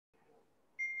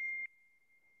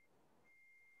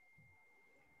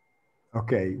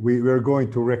Okay, we're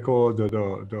going to record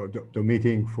the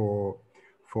meeting for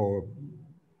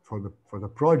the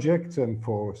project and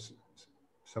for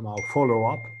somehow follow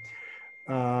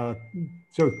up.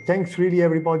 So thanks really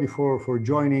everybody for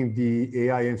joining the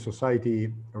AI and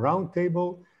Society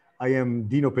Roundtable. I am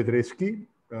Dino Pedreschi,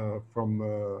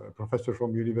 professor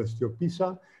from University of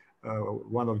Pisa,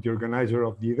 one of the organizers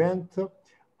of the event.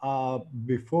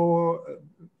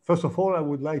 First of all, I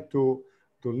would like to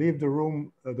leave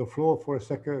the floor for a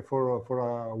second for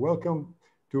a welcome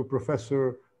to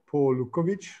Professor Paul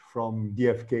Lukovic from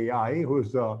DFKI, who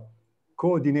is the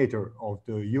coordinator of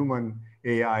the Human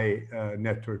AI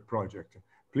Network project.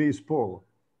 Please, Paul.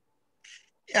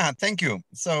 Yeah, thank you.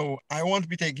 So I won't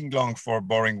be taking long for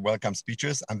boring welcome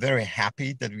speeches. I'm very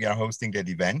happy that we are hosting that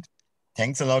event.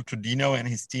 Thanks a lot to Dino and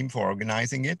his team for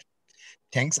organizing it.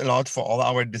 Thanks a lot for all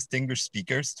our distinguished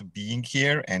speakers to being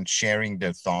here and sharing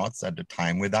their thoughts at the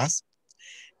time with us.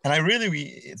 And I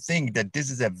really think that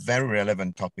this is a very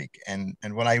relevant topic. And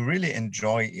what I really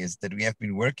enjoy is that we have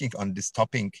been working on this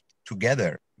topic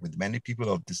together with many people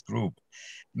of this group,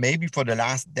 maybe for the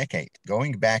last decade,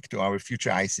 going back to our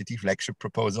Future ICT flagship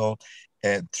proposal,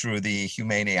 through the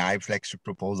Humane AI flagship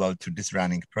proposal to this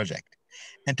running project.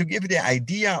 And to give the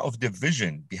idea of the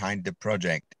vision behind the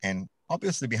project and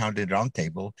obviously behind the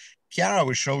roundtable, Chiara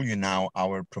will show you now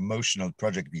our promotional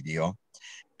project video.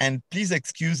 And please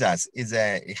excuse us, it's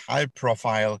a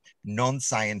high-profile,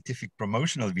 non-scientific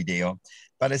promotional video,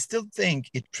 but I still think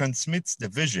it transmits the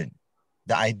vision,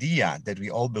 the idea that we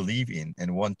all believe in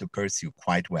and want to pursue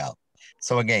quite well.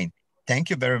 So again, thank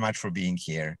you very much for being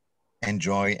here.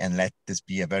 Enjoy and let this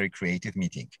be a very creative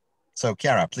meeting. So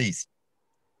Chiara, please.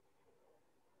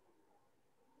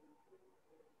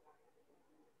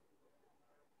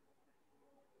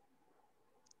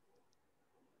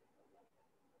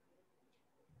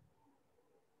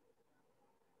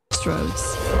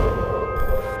 Crossroads.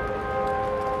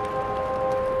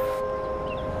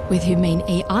 With Humane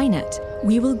AI Net,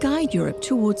 we will guide Europe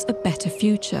towards a better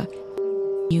future,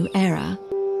 new era,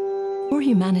 for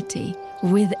humanity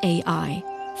with AI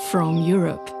from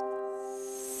Europe.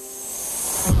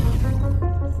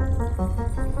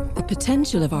 The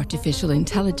potential of artificial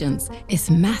intelligence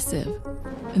is massive.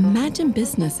 Imagine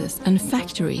businesses and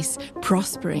factories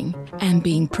prospering and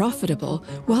being profitable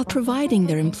while providing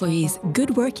their employees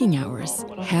good working hours,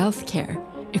 healthcare,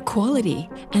 equality,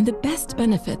 and the best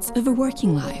benefits of a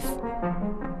working life.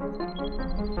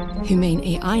 Humane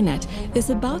AI Net is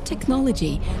about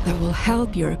technology that will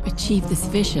help Europe achieve this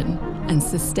vision and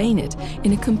sustain it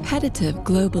in a competitive,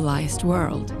 globalized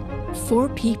world. For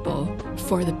people,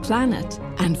 for the planet,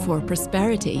 and for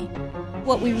prosperity.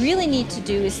 What we really need to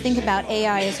do is think about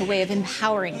AI as a way of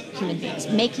empowering human beings,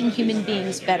 making human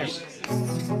beings better.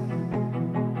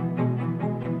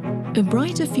 A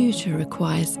brighter future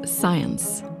requires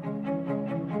science.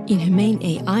 In Humane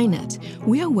AI Net,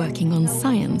 we are working on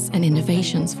science and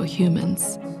innovations for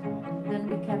humans.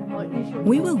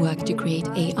 We will work to create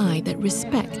AI that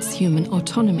respects human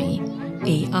autonomy,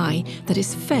 AI that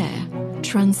is fair,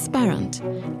 transparent,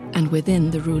 and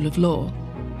within the rule of law.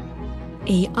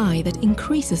 AI that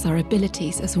increases our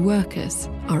abilities as workers,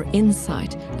 our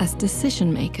insight as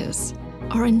decision makers,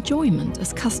 our enjoyment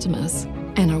as customers,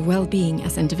 and our well-being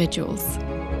as individuals.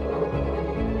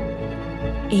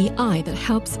 AI that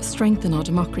helps strengthen our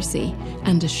democracy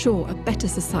and assure a better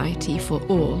society for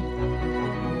all.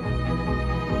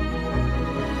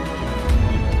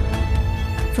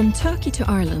 From Turkey to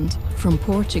Ireland, from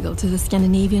Portugal to the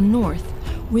Scandinavian North,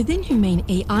 within Humane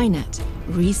AI Net,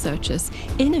 researchers,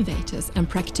 innovators, and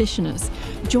practitioners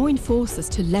join forces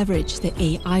to leverage the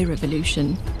AI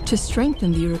revolution, to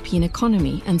strengthen the European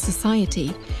economy and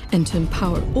society, and to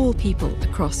empower all people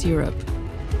across Europe.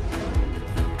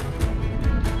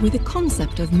 With the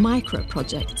concept of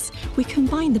micro-projects, we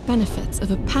combine the benefits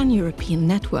of a pan-European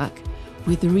network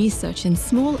with the research in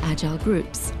small agile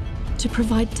groups to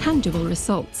provide tangible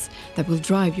results that will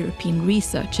drive European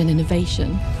research and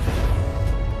innovation.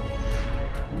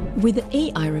 With the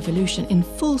AI revolution in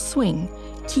full swing,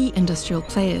 key industrial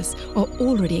players are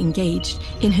already engaged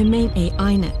in Humane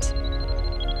AI Net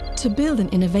to build an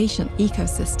innovation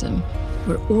ecosystem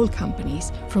where all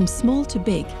companies, from small to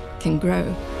big, can grow.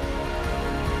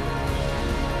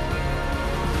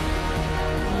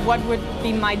 What would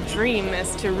be my dream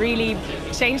is to really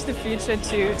change the future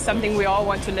to something we all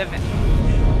want to live in.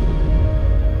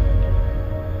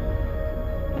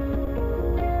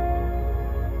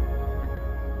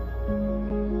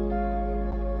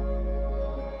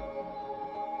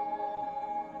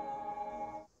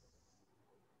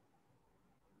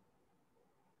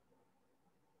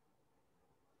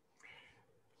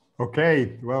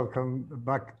 Okay, welcome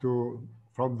back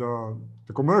from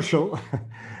the commercial,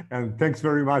 and thanks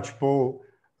very much, Paul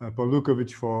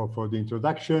Lukovic, for the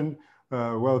introduction.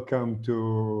 Welcome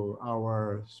to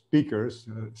our speakers,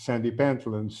 Sandy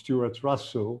Pentland, Stuart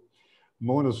Russell,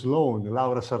 Mona Sloan,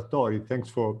 Laura Sartori. Thanks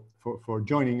for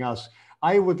joining us.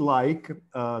 I would like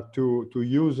to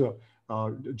use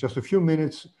just a few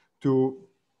minutes to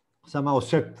somehow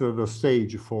set the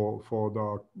stage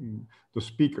for the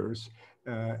speakers.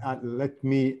 Let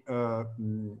me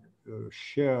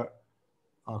share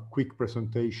a quick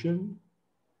presentation.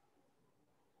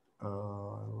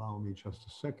 Allow me just a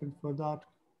second for that.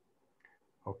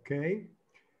 Okay.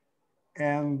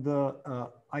 And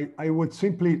I would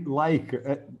simply like,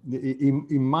 in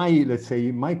my, let's say,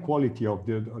 in my quality of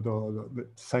the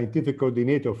scientific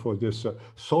coordinator for this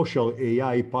social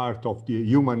AI part of the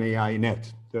Human AI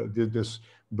Net, this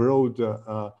broad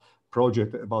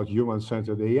project about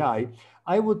human-centered AI,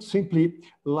 I would simply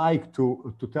like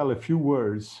to tell a few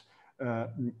words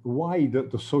why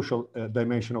the social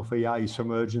dimension of AI is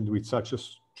emerging with such a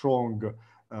strong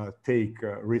take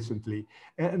recently.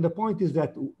 And the point is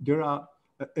that there are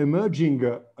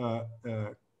emerging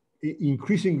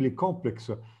increasingly complex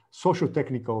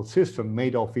socio-technical systems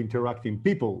made of interacting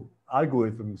people,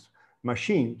 algorithms,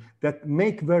 machine, that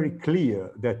make very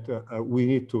clear that we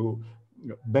need to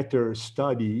better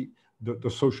study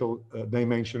the social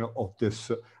dimension of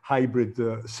this hybrid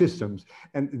systems.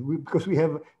 And because we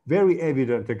have very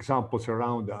evident examples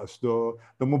around us, the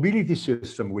mobility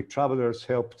system with travelers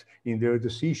helped in their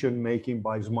decision-making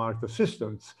by smart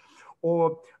assistants,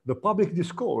 or the public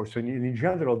discourse and in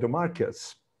general the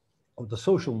markets of the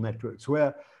social networks,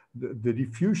 where the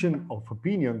diffusion of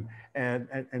opinion and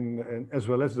as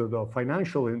well as the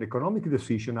financial and economic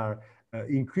decision are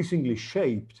increasingly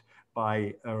shaped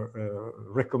by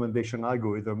recommendation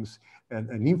algorithms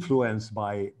and influenced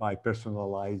by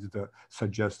personalized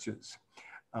suggestions.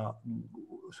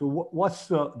 So what's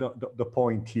the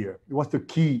point here? What's the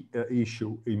key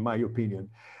issue, in my opinion?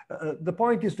 The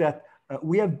point is that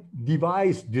we have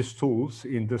devised these tools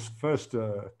in this first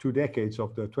 2 decades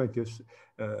of the 20th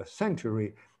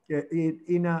century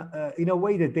in a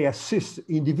way that they assist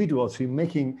individuals in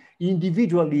making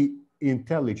individually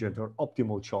intelligent or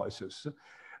optimal choices.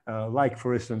 Like,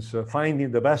 for instance,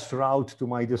 finding the best route to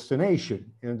my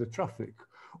destination in the traffic,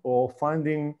 or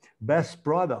finding best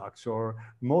products, or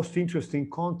most interesting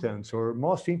contents, or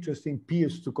most interesting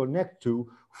peers to connect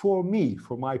to for me,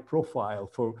 for my profile,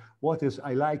 for what is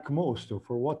I like most, or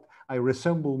for what I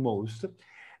resemble most.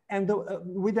 And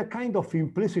with a kind of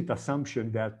implicit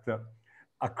assumption that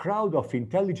a crowd of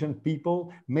intelligent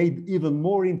people made even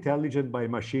more intelligent by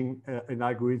machine and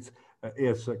algorithms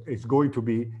is going to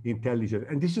be intelligent.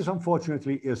 And this is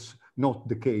unfortunately is not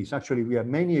the case. Actually, we have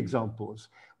many examples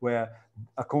where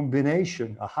a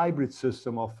combination, a hybrid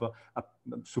system of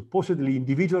supposedly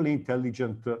individually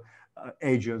intelligent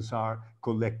agents are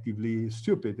collectively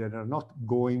stupid and are not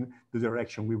going the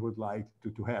direction we would like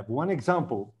to have. One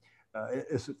example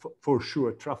is for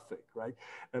sure traffic, right?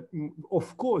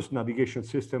 Of course, navigation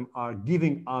systems are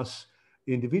giving us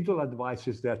individual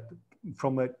advices that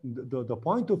from the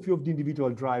point of view of the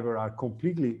individual driver are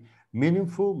completely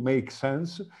meaningful, make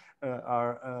sense,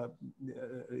 are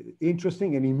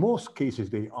interesting, and in most cases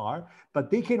they are,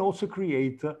 but they can also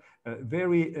create a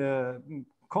very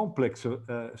complex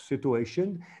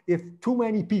situation if too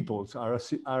many people are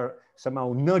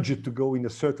somehow nudged to go in a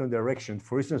certain direction,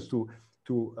 for instance, to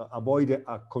avoid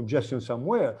a congestion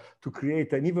somewhere, to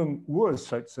create an even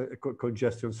worse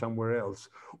congestion somewhere else,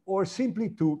 or simply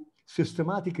to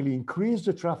systematically increase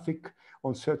the traffic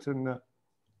on certain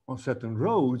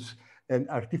roads and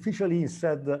artificially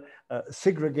instead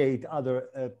segregate other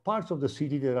parts of the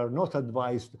city that are not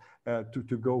advised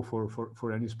to go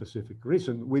for any specific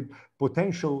reason, with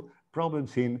potential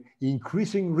problems in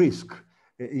increasing risk,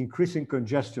 increasing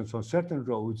congestions on certain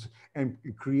roads, and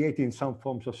creating some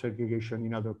forms of segregation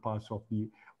in other parts of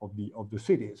the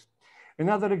cities.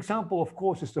 Another example, of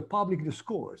course, is the public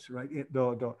discourse, right?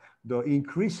 The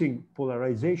increasing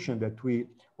polarization that we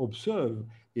observe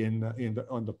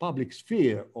on the public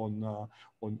sphere, on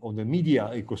the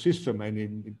media ecosystem,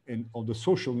 and on the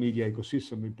social media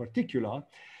ecosystem in particular.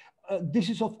 This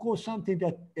is, of course, something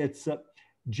that it's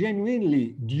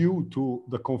genuinely due to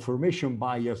the confirmation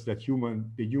bias that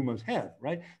humans have,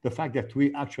 right? The fact that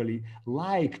we actually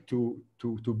like to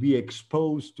be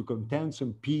exposed to contents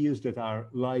and peers that are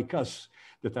like us,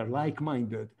 that are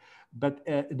like-minded. But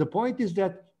the point is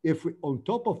that if we, on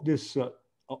top of this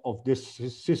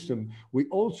system, we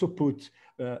also put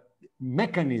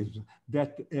mechanisms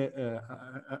that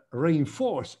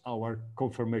reinforce our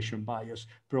confirmation bias,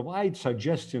 provide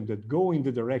suggestions that go in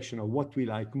the direction of what we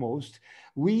like most,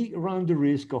 we run the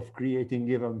risk of creating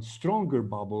even stronger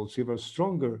bubbles, even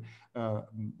stronger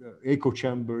echo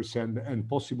chambers and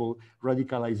possible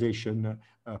radicalization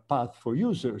path for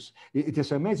users. It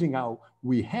is amazing how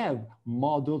we have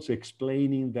models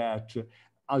explaining that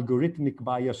algorithmic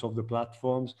bias of the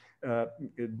platforms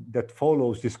that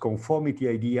follows this conformity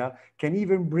idea can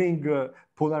even bring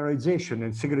polarization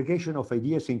and segregation of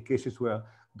ideas in cases where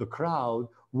the crowd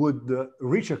would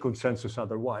reach a consensus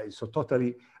otherwise. So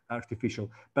totally artificial.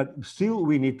 But still,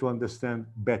 we need to understand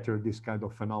better this kind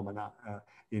of phenomena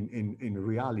in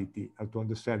reality, to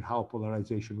understand how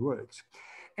polarization works.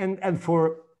 And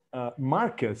for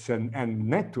markets and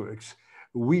networks,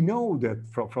 we know that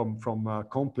from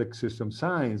complex system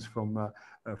science, from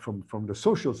the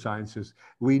social sciences,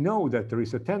 we know that there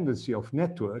is a tendency of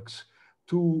networks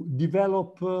to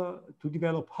develop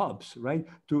hubs, right?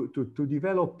 To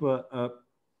develop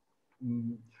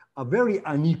a very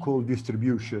unequal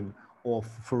distribution of,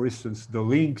 for instance, the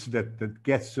links that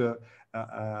gets to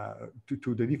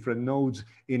the different nodes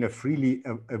in a freely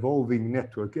evolving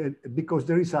network, because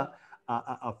there is a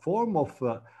form of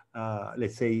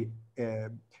let's say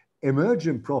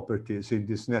emergent properties in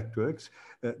these networks,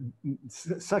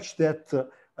 such that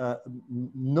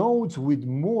nodes with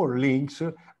more links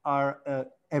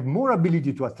have more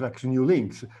ability to attract new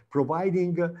links,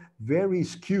 providing very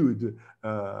skewed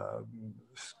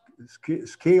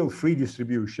scale-free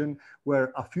distribution,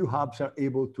 where a few hubs are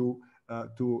able to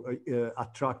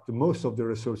attract most of the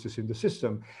resources in the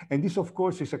system. And this, of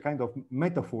course, is a kind of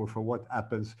metaphor for what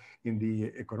happens in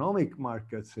the economic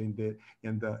markets, in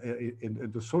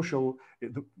the social,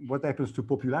 what happens to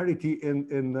popularity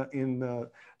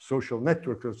in social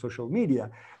networks or social media,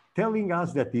 telling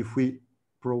us that if we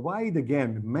provide,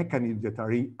 again, mechanisms that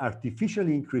are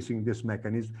artificially increasing this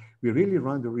mechanism, we really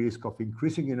run the risk of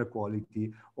increasing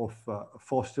inequality, of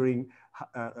fostering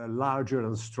larger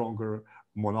and stronger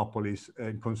monopolies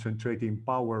and concentrating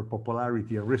power,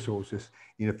 popularity, and resources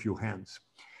in a few hands.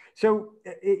 So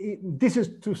this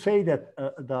is to say that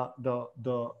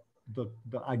the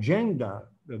agenda,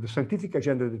 the scientific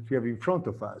agenda that we have in front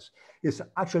of us, is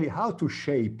actually how to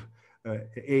shape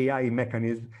AI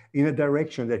mechanism in a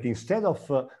direction that, instead of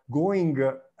going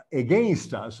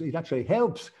against us, it actually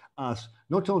helps us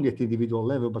not only at individual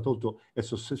level, but also at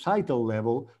a societal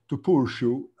level, to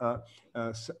pursue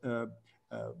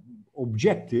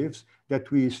objectives that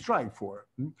we strive for.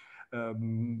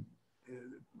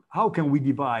 How can we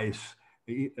devise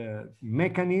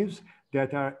mechanisms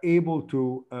that are able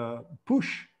to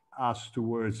push us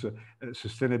towards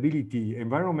sustainability,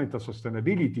 environmental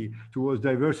sustainability, towards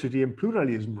diversity and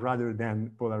pluralism rather than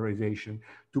polarization,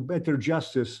 to better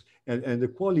justice and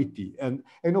equality, and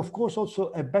of course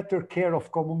also a better care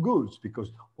of common goods,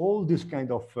 because all these kind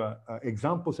of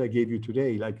examples I gave you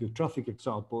today, like the traffic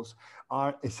examples,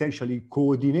 are essentially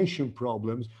coordination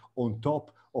problems on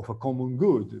top of a common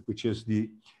good, which is the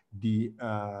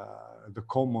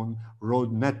common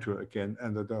road network and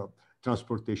the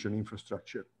transportation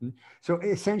infrastructure. So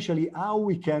essentially, how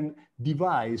we can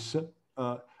devise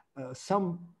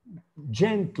some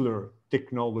gentler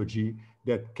technology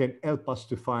that can help us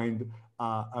to find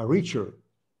a richer,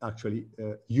 actually,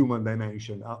 human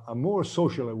dimension, a more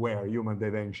social aware human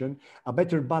dimension, a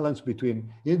better balance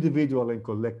between individual and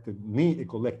collective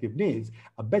needs,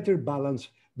 a better balance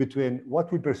between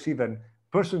what we perceive as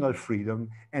personal freedom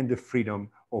and the freedom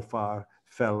of our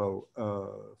fellow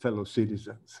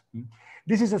citizens.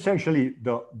 This is essentially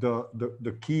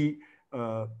the key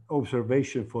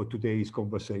observation for today's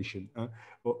conversation.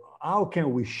 How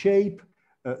can we shape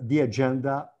the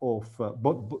agenda of,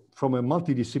 from a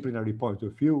multidisciplinary point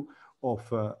of view, of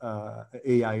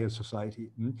AI and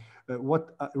society?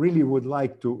 What I really would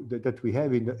like to that we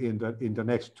have in the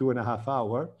next 2.5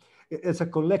 hours is a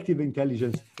collective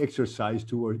intelligence exercise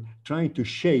toward trying to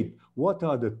shape what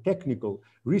are the technical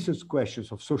research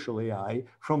questions of social AI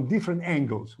from different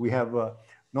angles. We have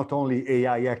not only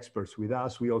AI experts with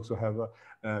us, we also have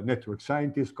network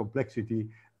scientists, complexity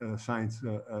science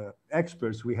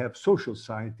experts. We have social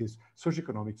scientists,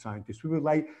 socioeconomic scientists. We would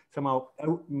like somehow,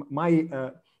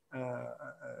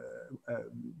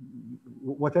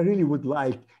 what I really would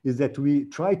like is that we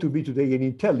try to be today an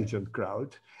intelligent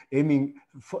crowd, aiming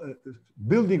for,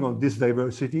 building on this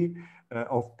diversity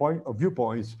of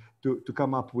viewpoints to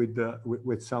come up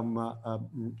with some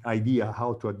idea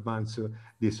how to advance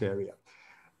this area.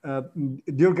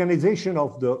 the organization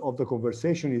of the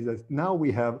conversation is that now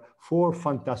we have 4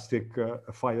 fantastic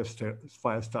fire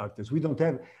starters. We don't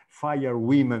have fire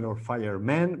women or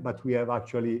firemen, but we have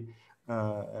actually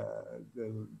the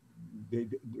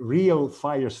real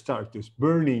fire starters,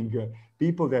 burning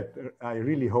people that I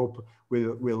really hope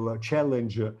will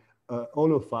challenge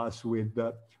all of us with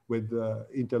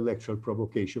intellectual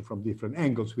provocation from different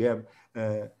angles. We have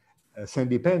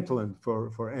Sandy Pentland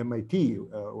for MIT,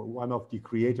 one of the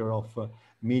creator of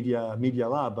Media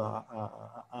Lab,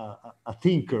 a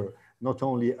thinker, not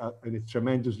only a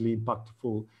tremendously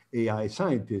impactful AI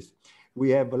scientist. We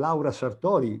have Laura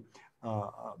Sartori,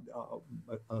 a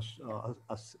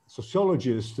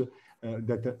sociologist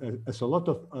that has a lot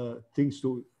of things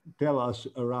to tell us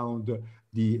around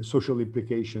the social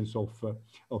implications of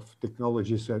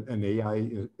technologies and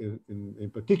AI in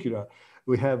particular.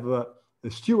 We have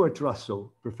Stuart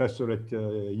Russell, professor at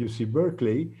UC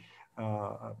Berkeley,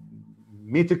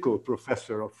 mythical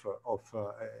professor of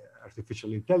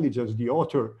artificial intelligence, the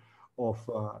author of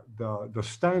the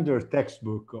standard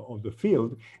textbook of the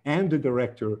field, and the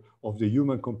director of the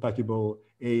Human Compatible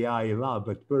AI Lab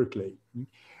at Berkeley.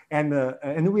 And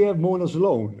we have Mona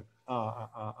Sloan,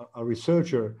 a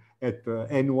researcher at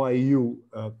NYU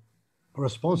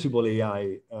Responsible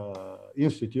AI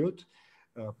Institute,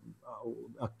 a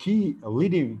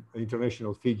leading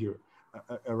international figure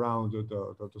around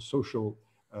the social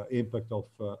impact of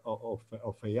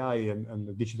AI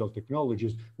and digital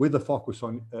technologies, with a focus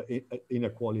on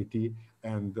inequality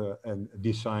and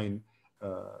design,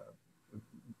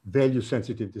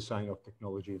 value-sensitive design of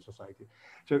technology in society.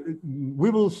 So we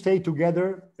will stay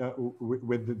together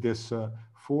with this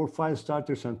 4 fire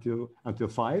starters until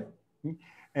 5.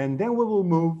 And then we will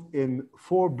move in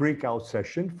 4 breakout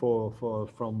sessions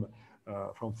from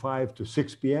 5 to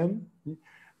 6 p.m.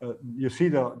 You see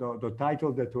the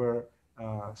title that were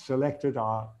selected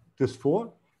are this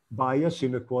 4: bias,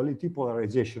 inequality,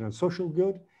 polarization, and social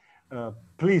good.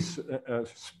 Please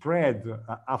spread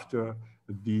after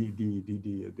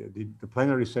the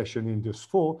plenary session in this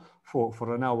 4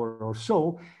 for an hour or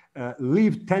so.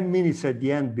 Leave 10 minutes at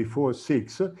the end before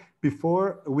 6,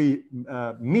 before we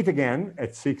meet again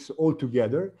at 6 all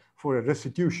together for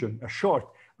a short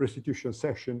restitution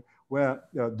session where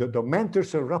the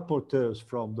mentors and rapporteurs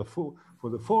from for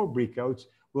the 4 breakouts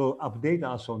will update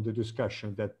us on the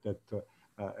discussion that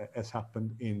has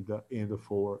happened in the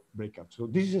 4 breakouts. So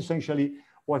this is essentially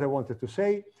what I wanted to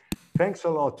say. Thanks a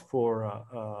lot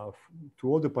to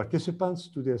all the participants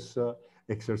to this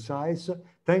exercise.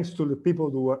 Thanks to the people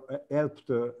who helped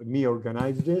me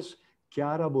organize this: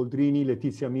 Chiara Boldrini,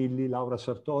 Letizia Milli, Laura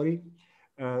Sartori.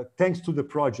 Thanks to the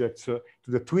projects, to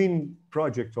the twin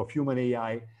projects of Human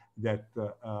AI that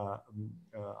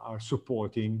are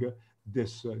supporting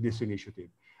this initiative.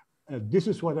 This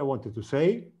is what I wanted to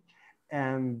say.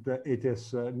 And it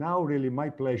is now really my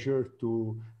pleasure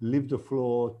to leave the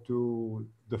floor to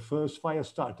the first fire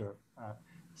starter,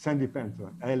 Sandy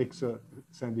Pentland, Alex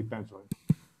Sandy Pentland.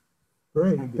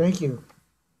 Great, Sandy. Thank you.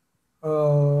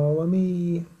 Let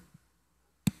me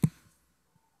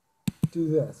do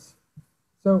this.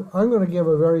 So I'm going to give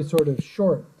a very sort of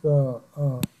short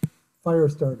fire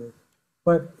starter,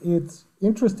 but it's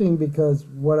interesting because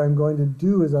what I'm going to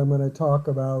do is I'm going to talk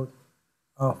about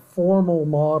formal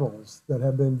models that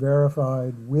have been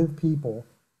verified with people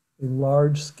in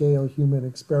large-scale human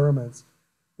experiments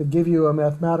that give you a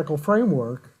mathematical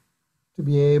framework to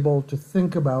be able to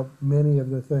think about many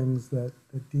of the things that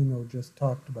Dino just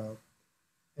talked about.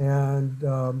 And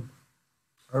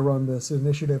I run this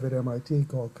initiative at MIT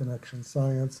called Connection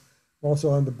Science. I'm also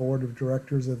on the board of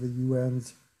directors of the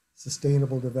UN's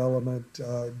Sustainable Development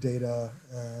Data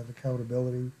and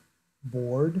Accountability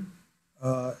Board.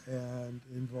 And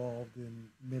involved in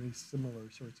many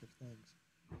similar sorts of things.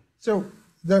 So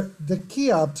the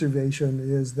key observation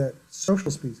is that social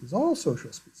species, all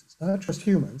social species, not just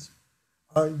humans,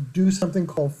 do something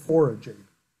called foraging.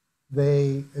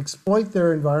 They exploit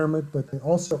their environment, but they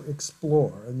also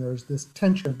explore. And there's this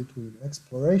tension between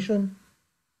exploration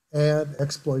and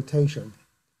exploitation.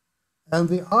 And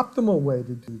the optimal way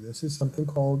to do this is something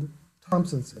called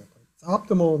Thompson sampling. It's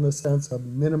optimal in the sense of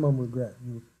minimum regret.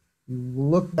 You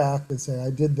look back and say,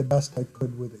 I did the best I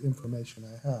could with the information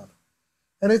I have.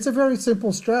 And it's a very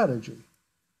simple strategy.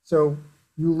 So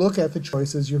you look at the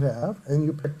choices you have and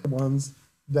you pick the ones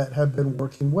that have been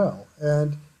working well.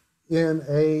 And in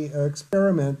an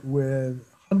experiment with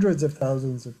hundreds of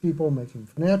thousands of people making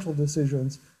financial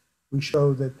decisions, we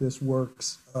show that this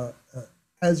works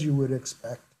as you would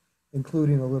expect,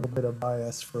 including a little bit of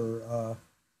bias for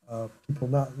people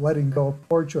not letting go of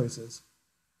poor choices.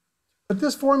 But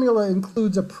this formula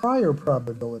includes a prior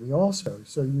probability also.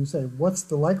 So you say, what's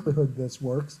the likelihood this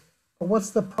works? But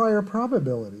what's the prior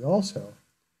probability also?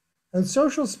 And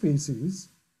social species,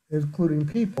 including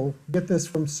people, get this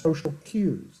from social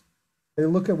cues. They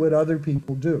look at what other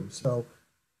people do. So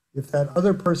if that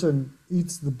other person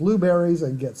eats the blueberries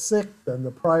and gets sick, then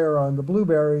the prior on the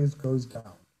blueberries goes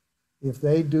down. If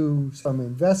they do some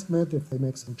investment, if they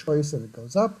make some choice and it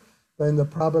goes up, then the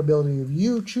probability of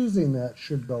you choosing that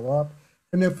should go up.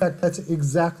 And in fact, that's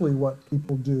exactly what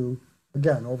people do,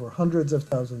 again, over hundreds of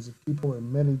thousands of people in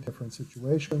many different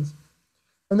situations.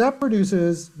 And that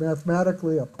produces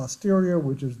mathematically a posterior,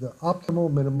 which is the optimal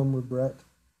minimum regret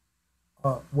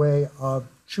way of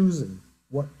choosing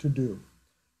what to do.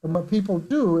 And what people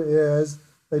do is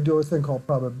they do a thing called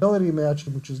probability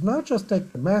matching, which is not just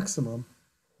take the maximum,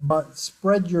 but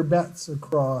spread your bets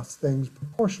across things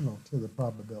proportional to the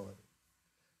probability.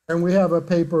 And we have a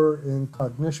paper in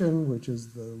Cognition, which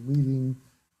is the leading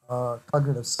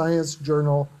cognitive science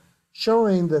journal,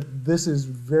 showing that this is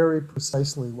very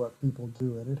precisely what people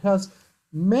do. And it has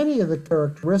many of the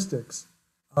characteristics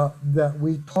that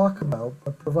we talk about,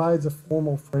 but provides a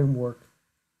formal framework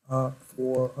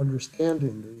for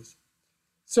understanding these.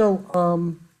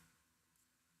 So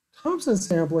Thompson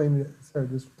sampling, sorry,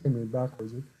 this came in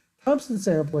backwards. Thompson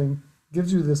sampling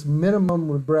gives you this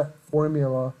minimum regret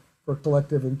formula for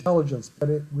collective intelligence, but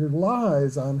it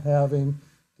relies on having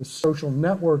the social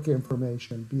network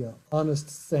information be an honest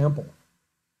sample.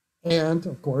 And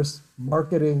of course,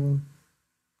 marketing,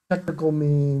 technical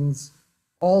means,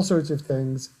 all sorts of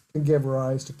things can give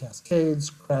rise to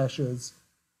cascades, crashes,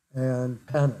 and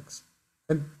panics.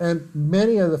 And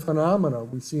many of the phenomena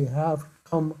we see have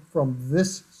come from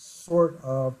this sort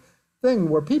of thing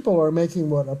where people are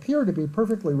making what appear to be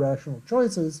perfectly rational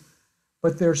choices,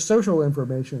 but their social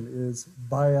information is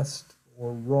biased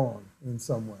or wrong in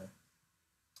some way.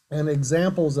 And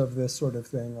examples of this sort of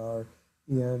thing are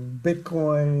in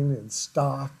Bitcoin, in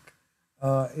stock,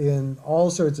 in all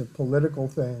sorts of political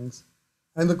things.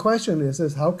 And the question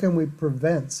is how can we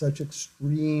prevent such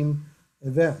extreme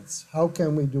events? How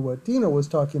can we do what Dina was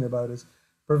talking about, is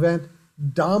prevent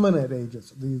dominant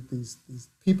agents, these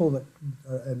people that,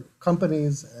 and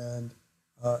companies and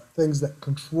things that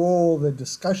control the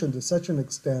discussion to such an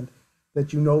extent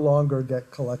that you no longer get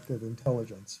collective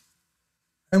intelligence.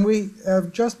 And we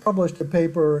have just published a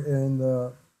paper in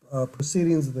the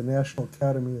Proceedings of the National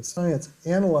Academy of Science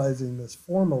analyzing this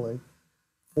formally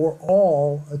for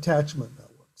all attachment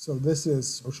networks. So this is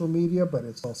social media, but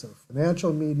it's also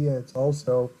financial media, it's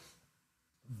also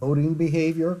voting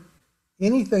behavior,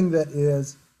 anything that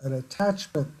is an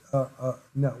attachment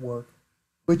network,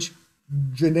 which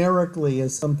generically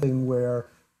is something where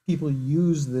people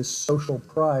use this social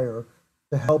prior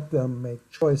to help them make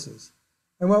choices.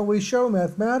 And what we show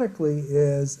mathematically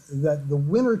is that the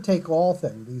winner-take-all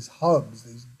thing, these hubs,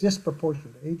 these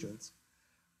disproportionate agents,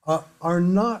 are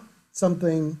not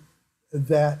something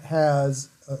that has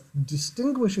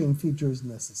distinguishing features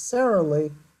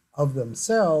necessarily of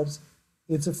themselves.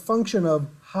 It's a function of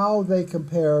how they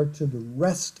compare to the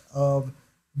rest of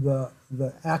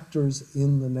the actors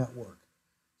in the network.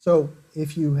 So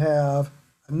if you have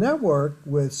a network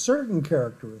with certain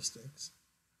characteristics,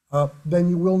 then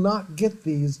you will not get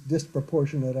these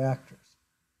disproportionate actors.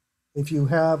 If you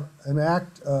have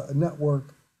a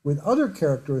network with other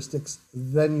characteristics,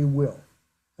 then you will.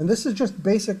 And this is just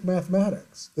basic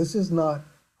mathematics. This is not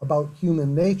about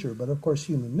human nature, but of course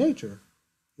human nature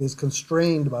is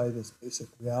constrained by this basic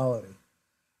reality.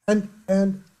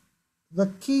 And the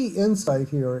key insight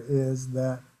here is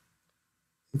that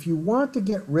if you want to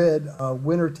get rid of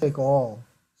winner-take-all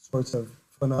sorts of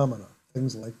phenomena,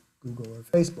 things like Google or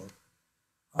Facebook,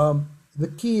 the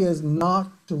key is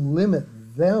not to limit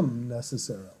them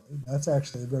necessarily. That's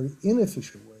actually a very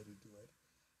inefficient way to do it.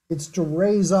 It's to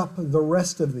raise up the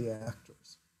rest of the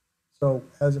actors. So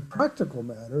as a practical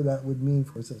matter, that would mean,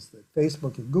 for instance, that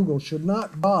Facebook and Google should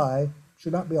not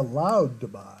be allowed to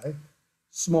buy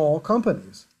small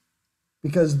companies,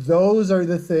 because those are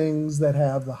the things that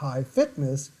have the high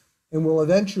fitness and will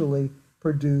eventually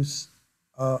produce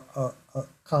a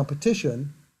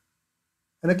competition.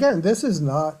 And again, this is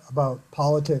not about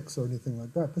politics or anything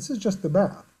like that. This is just the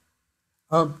math.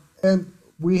 And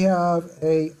we have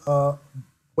a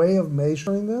way of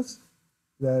measuring this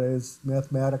that is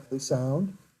mathematically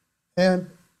sound. And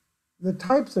the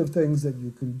types of things that you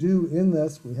can do in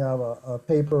this, we have a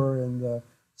paper in the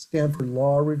Stanford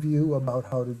Law Review about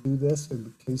how to do this in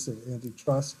the case of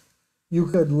antitrust. You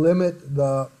could limit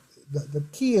the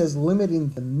key is limiting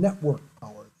the network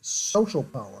power, the social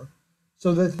power,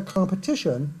 so that the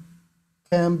competition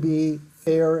can be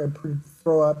fair and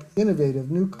throw up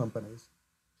innovative new companies.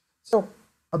 So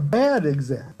a bad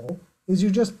example is you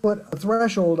just put a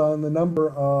threshold on the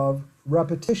number of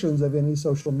repetitions of any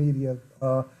social media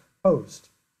post.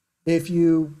 If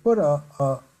you put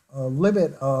a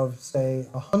limit of, say,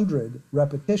 100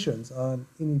 repetitions on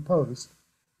any post,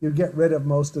 you get rid of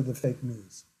most of the fake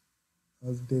news. That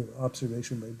was an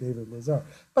observation by David Lazar.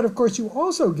 But of course, you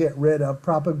also get rid of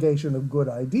propagation of good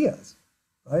ideas,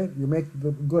 right? You make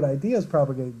the good ideas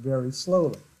propagate very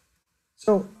slowly.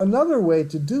 So another way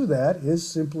to do that is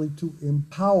simply to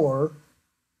empower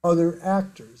other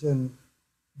actors. And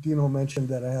Dino mentioned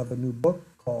that I have a new book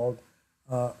called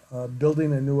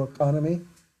Building a New Economy,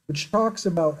 which talks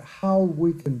about how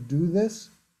we can do this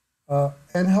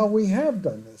and how we have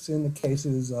done this in the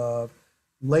cases of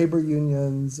labor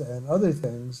unions and other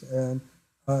things, and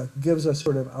gives a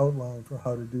sort of outline for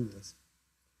how to do this.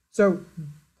 So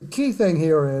the key thing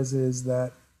here is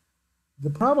that the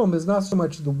problem is not so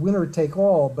much the winner take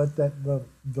all, but that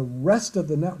the rest of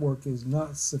the network is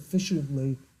not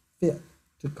sufficiently fit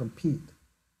to compete.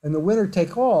 And the winner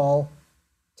take all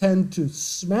tend to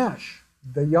smash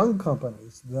the young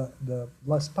companies, the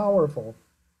less powerful.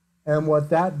 And what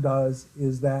that does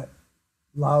is that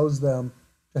allows them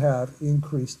to have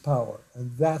increased power.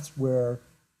 And that's where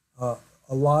a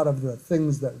lot of the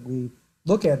things that we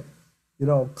look at,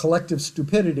 collective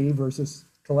stupidity versus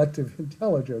collective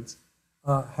intelligence,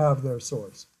 have their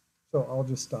source. So I'll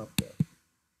just stop there.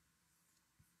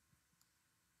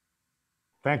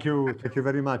 Thank you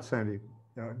very much, Sandy.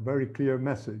 Very clear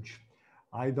message.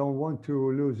 I don't want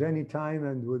to lose any time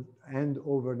and would hand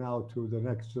over now to the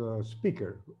next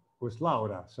speaker, who's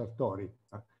Laura Sartori.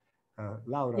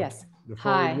 Laura, yes. The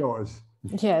floor is yours.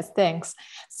 Yes, thanks.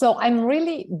 So I'm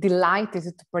really delighted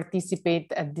to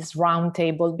participate at this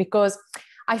roundtable because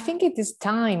I think it is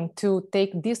time to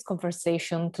take this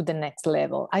conversation to the next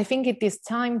level. I think it is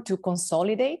time to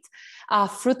consolidate a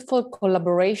fruitful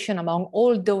collaboration among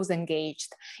all those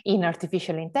engaged in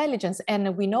artificial intelligence.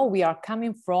 And we know we are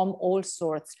coming from all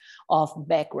sorts of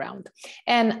background.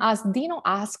 And as Dino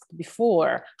asked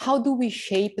before, how do we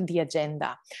shape the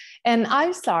agenda? And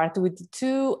I'll start with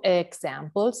two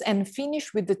examples and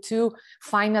finish with the two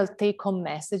final take-home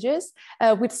messages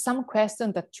with some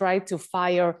questions that try to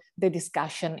fire the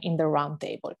discussion in the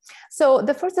roundtable. So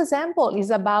the first example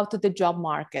is about the job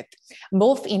market,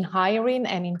 both in hiring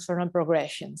and internal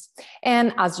progressions.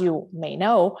 And as you may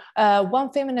know, one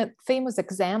famous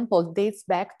example dates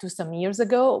back to some years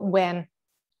ago when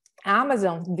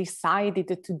Amazon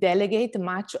decided to delegate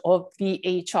much of the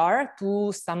HR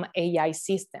to some AI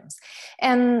systems.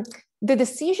 And the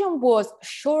decision was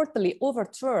shortly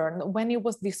overturned when it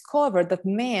was discovered that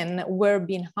men were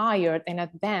being hired in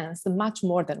advance much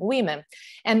more than women.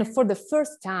 And for the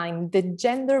first time, the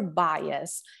gender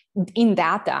bias in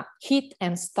data hit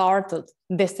and startled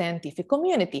the scientific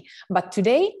community. But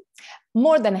today,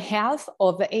 more than half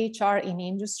of the HR in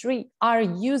industry are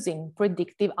using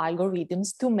predictive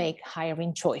algorithms to make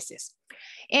hiring choices.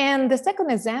 And the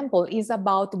second example is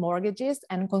about mortgages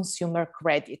and consumer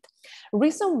credit.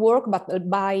 Recent work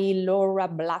by Laura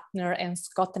Blattner and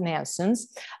Scott Nelson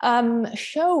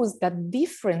shows that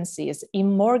differences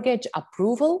in mortgage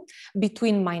approval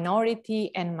between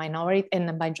minority and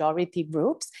majority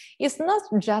groups is not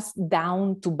just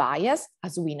down to bias,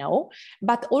 as we know,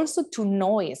 but also to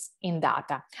noise in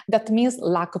data. That means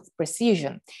lack of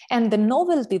precision. And the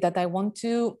novelty that I want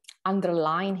to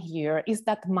underline here is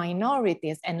that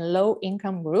minorities and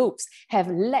low-income groups have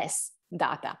less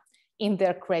data in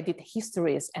their credit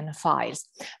histories and files.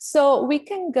 So we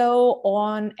can go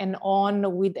on and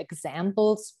on with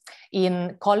examples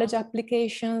in college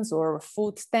applications or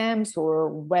food stamps or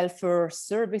welfare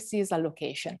services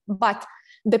allocation. But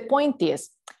the point is,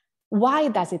 why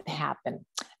does it happen?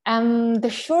 And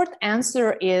the short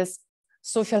answer is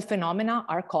social phenomena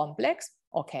are complex,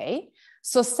 okay.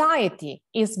 Society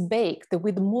is baked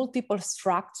with multiple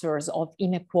structures of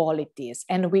inequalities,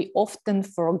 and we often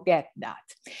forget that.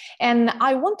 And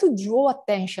I want to draw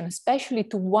attention especially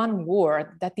to one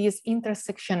word, that is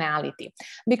intersectionality,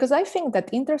 because I think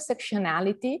that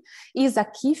intersectionality is a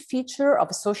key feature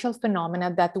of social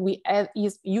phenomena that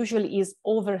usually is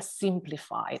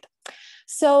oversimplified.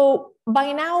 So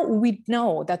by now we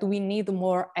know that we need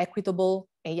more equitable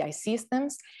AI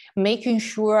systems, making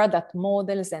sure that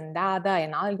models and data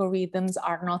and algorithms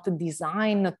are not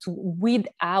designed to weed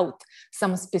out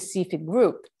some specific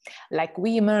group, like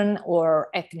women or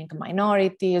ethnic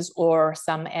minorities or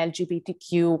some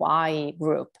LGBTQI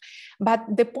group. But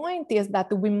the point is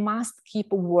that we must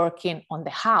keep working on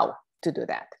the how to do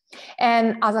that.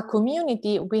 And as a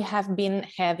community, we have been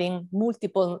having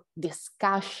multiple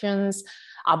discussions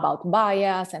about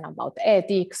bias and about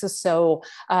ethics. So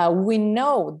we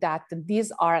know that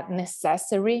these are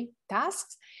necessary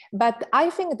tasks, but I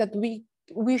think that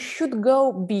we should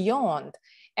go beyond,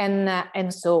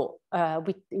 and so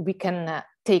we can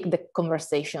take the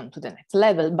conversation to the next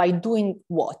level by doing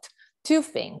what? Two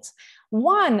things.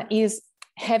 One is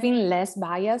having less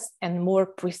bias and more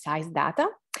precise data.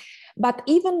 But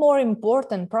even more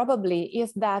important probably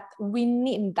is that we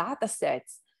need data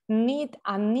sets, need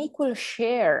an equal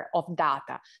share of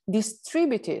data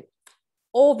distributed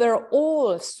over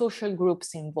all social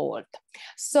groups involved.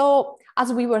 So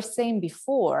as we were saying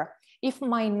before, if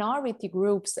minority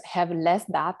groups have less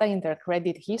data in their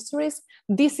credit histories,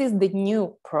 this is the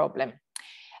new problem.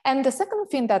 And the second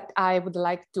thing that I would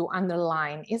like to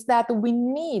underline is that we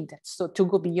need, so to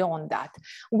go beyond that,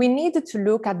 we need to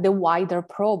look at the wider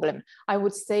problem. I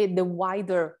would say the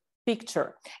wider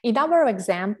picture. In our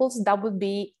examples, that would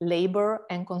be labor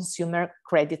and consumer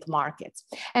credit markets.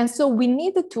 And so we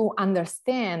need to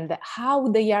understand how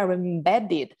they are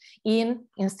embedded in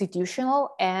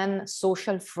institutional and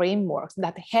social frameworks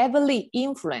that heavily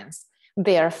influence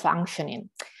their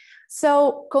functioning.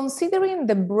 So considering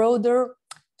the broader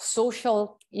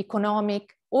social,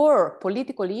 economic, or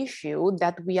political issue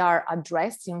that we are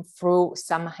addressing through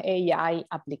some AI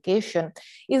application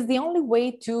is the only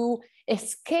way to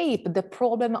escape the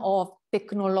problem of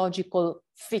technological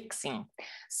fixing.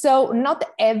 So not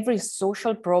every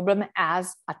social problem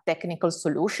has a technical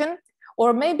solution,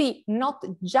 or maybe not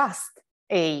just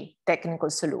a technical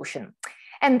solution.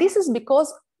 And this is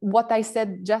because what I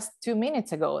said just 2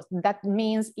 minutes ago, that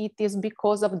means it is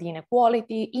because of the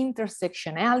inequality,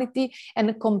 intersectionality,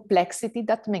 and complexity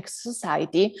that makes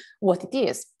society what it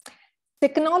is.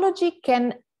 Technology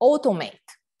can automate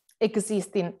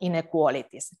existing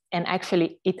inequalities, and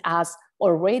actually it has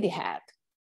already had.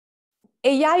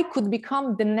 AI could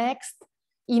become the next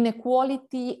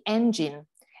inequality engine,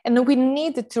 and we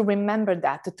need to remember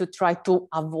that to try to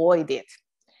avoid it.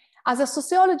 As a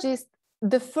sociologist,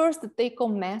 the first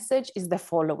take-home message is the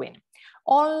following.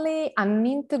 Only an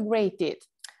integrated,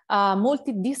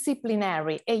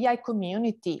 multidisciplinary AI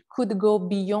community could go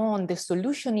beyond the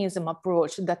solutionism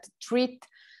approach that treats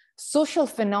social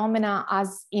phenomena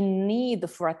as in need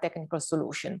for a technical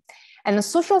solution. And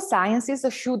social sciences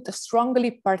should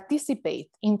strongly participate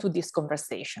into this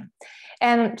conversation.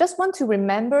 And just want to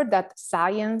remember that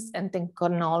science and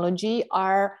technology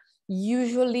are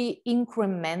usually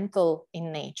incremental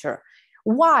in nature,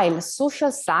 while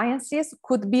social sciences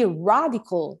could be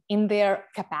radical in their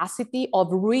capacity of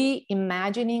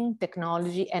reimagining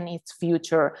technology and its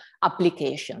future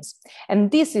applications. And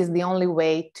this is the only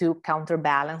way to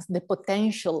counterbalance the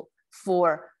potential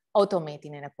for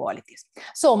automating inequalities.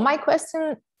 So my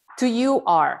question to you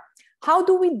are, how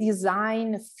do we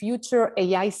design future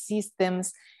AI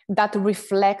systems that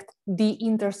reflect the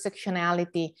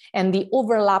intersectionality and the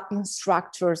overlapping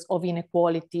structures of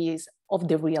inequalities of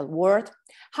the real world?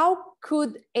 How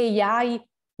could AI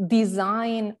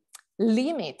design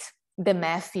limit the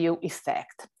Matthew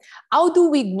effect? How do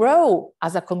we grow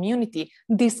as a community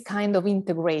this kind of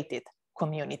integrated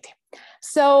community?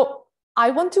 So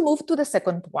I want to move to the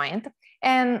second point,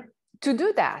 and to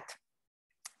do that,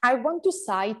 I want to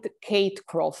cite Kate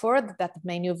Crawford, that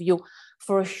many of you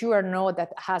for sure know,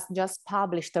 that has just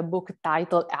published a book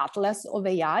titled Atlas of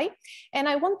AI. And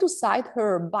I want to cite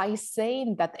her by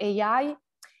saying that AI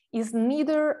is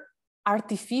neither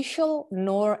artificial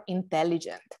nor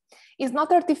intelligent. It's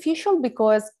not artificial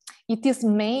because it is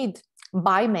made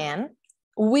by man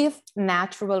with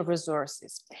natural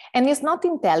resources. And it's not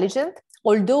intelligent,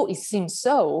 although it seems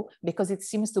so, because it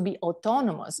seems to be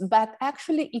autonomous, but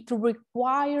actually it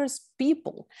requires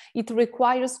people. It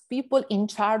requires people in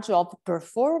charge of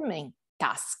performing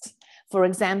tasks. For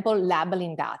example,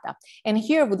 labeling data. And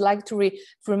here I would like to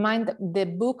remind the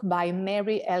book by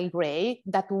Mary L. Gray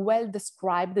that well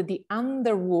described the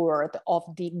underworld of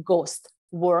the ghost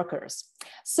workers.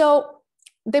 So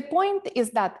the point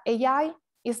is that AI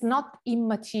is not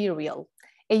immaterial.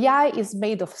 AI is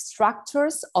made of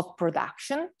structures of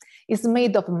production, is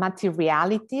made of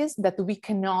materialities that we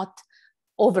cannot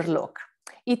overlook.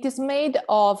 It is made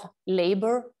of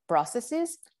labor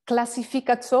processes,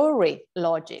 classificatory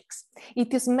logics.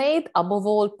 It is made, above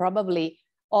all, probably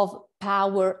of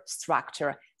power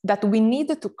structure that we need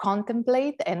to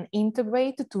contemplate and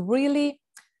integrate to really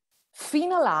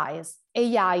finalize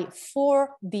AI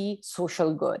for the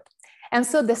social good. And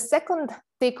so the second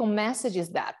take-home message is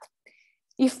that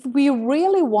if we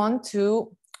really want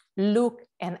to look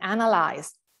and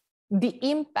analyze the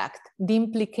impact, the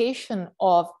implication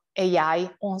of AI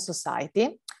on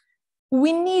society,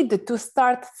 we need to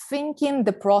start thinking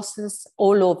the process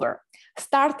all over,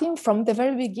 starting from the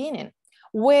very beginning,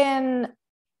 when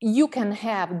you can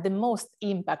have the most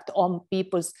impact on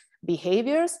people's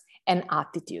behaviors and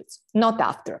attitudes, not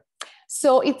after.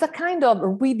 So it's a kind of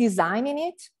redesigning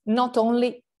it, not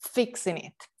only fixing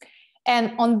it.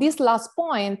 And on this last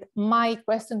point, my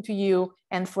question to you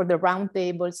and for the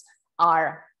roundtables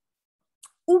are,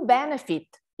 who benefit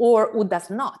or who does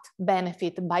not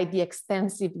benefit by the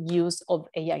extensive use of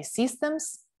AI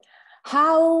systems?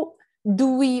 How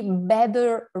do we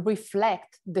better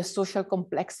reflect the social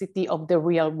complexity of the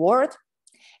real world?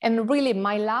 And really,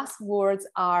 my last words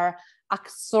are a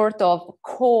sort of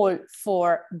call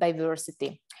for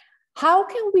diversity. How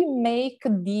can we make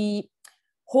the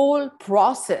whole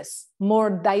process more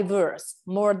diverse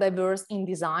in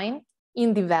design,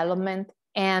 in development,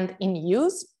 and in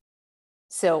use?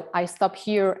 So I stop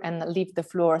here and leave the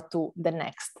floor to the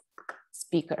next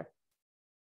speaker.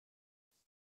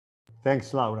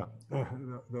 Thanks, Laura.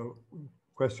 The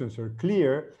questions are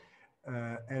clear,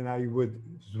 and I would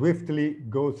swiftly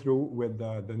go through with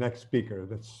the next speaker.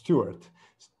 That's Stuart.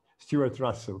 Stuart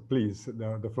Russell, please,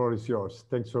 the floor is yours.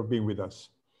 Thanks for being with us.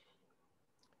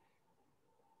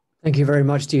 Thank you very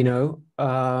much, Dino.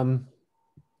 So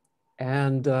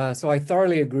I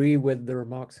thoroughly agree with the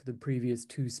remarks of the previous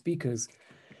two speakers.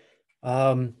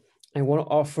 I want to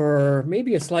offer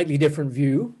maybe a slightly different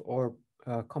view or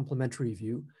a complementary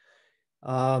view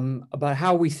about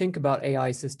how we think about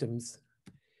AI systems.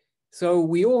 So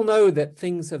we all know that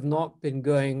things have not been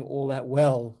going all that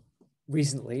well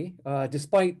recently.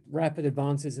 Despite rapid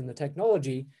advances in the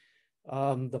technology,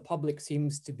 the public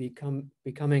seems to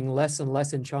becoming less and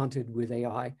less enchanted with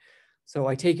AI. So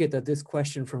I take it that this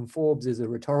question from Forbes is a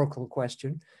rhetorical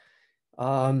question.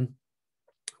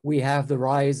 We have the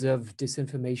rise of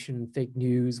disinformation and fake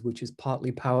news, which is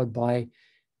partly powered by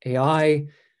AI.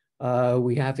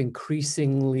 We have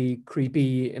increasingly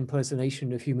creepy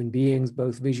impersonation of human beings,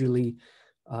 both visually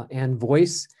and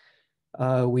voice.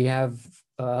 We have,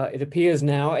 it appears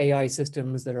now, AI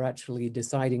systems that are actually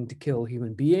deciding to kill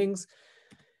human beings.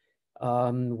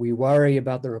 We worry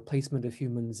about the replacement of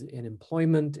humans in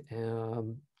employment.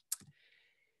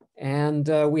 And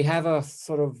we have a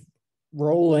sort of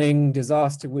rolling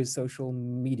disaster with social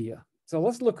media. So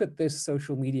let's look at this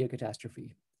social media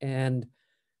catastrophe. And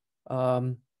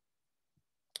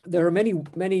there are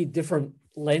many different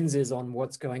lenses on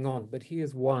what's going on, but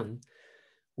here's one,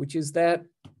 which is that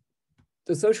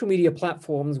the social media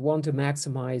platforms want to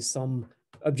maximize some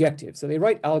objective. So they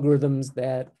write algorithms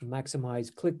that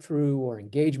maximize click-through or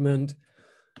engagement,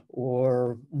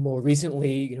 or more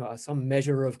recently, some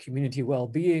measure of community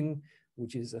well-being,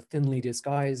 which is a thinly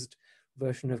disguised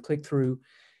version of click-through.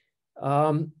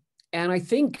 And I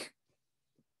think,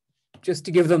 just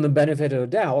to give them the benefit of the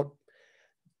doubt,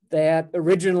 that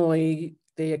originally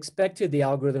they expected the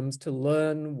algorithms to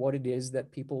learn what it is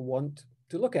that people want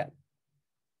to look at.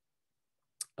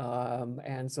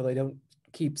 And so they don't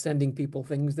keep sending people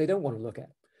things they don't want to look at.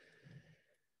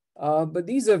 But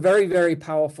these are very, very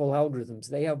powerful algorithms.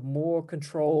 They have more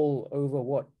control over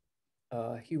what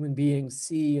human beings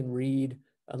see and read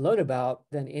and learn about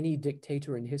than any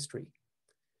dictator in history.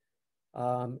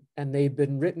 And they've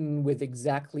been written with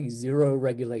exactly zero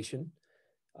regulation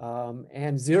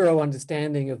and zero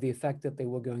understanding of the effect that they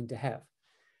were going to have.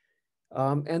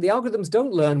 And the algorithms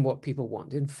don't learn what people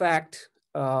want. In fact,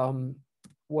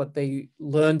 what they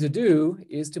learn to do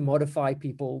is to modify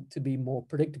people to be more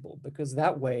predictable, because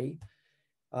that way,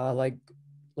 like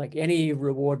any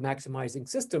reward maximizing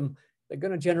system, they're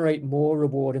going to generate more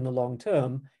reward in the long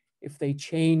term if they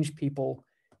change people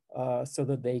so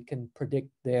that they can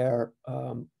predict their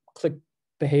click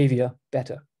behavior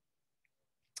better.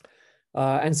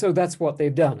 And so that's what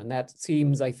they've done. And that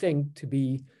seems, I think, to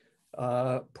be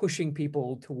pushing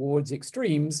people towards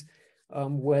extremes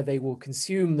where they will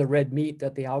consume the red meat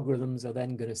that the algorithms are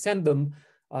then going to send them,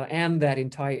 and that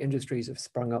entire industries have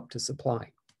sprung up to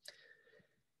supply.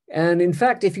 And in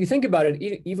fact, if you think about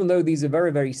it, even though these are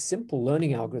very, very simple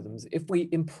learning algorithms, if we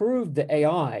improved the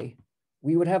AI,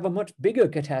 we would have a much bigger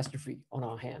catastrophe on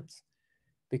our hands,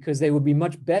 because they would be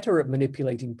much better at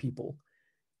manipulating people.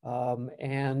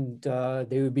 And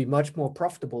they would be much more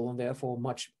profitable and therefore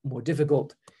much more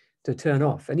difficult to turn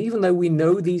off. And even though we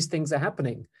know these things are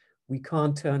happening, we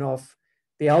can't turn off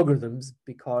the algorithms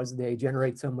because they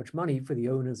generate so much money for the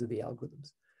owners of the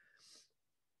algorithms.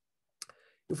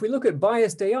 If we look at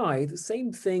biased AI, the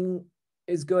same thing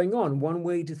is going on. One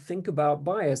way to think about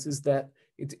bias is that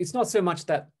it's not so much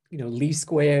that least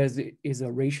squares is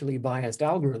a racially biased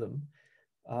algorithm.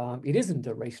 It isn't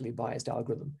a racially biased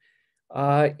algorithm.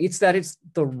 It's that it's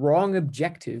the wrong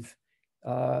objective.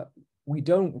 We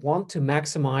don't want to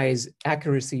maximize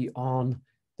accuracy on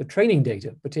the training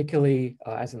data, particularly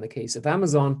as in the case of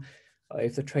Amazon,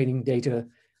 if the training data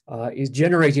is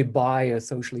generated by a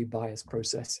socially biased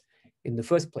process in the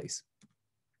first place.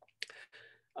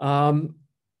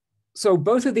 So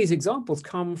both of these examples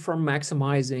come from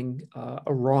maximizing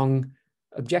a wrong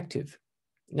objective.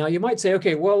 Now you might say,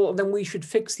 okay, well, then we should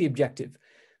fix the objective.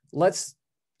 Let's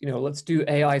do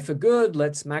AI for good.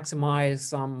 Let's maximize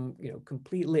some,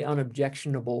 completely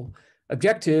unobjectionable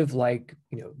objective like,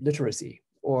 literacy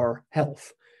or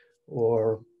health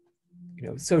or,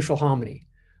 social harmony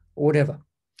or whatever.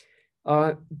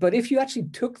 But if you actually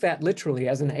took that literally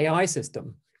as an AI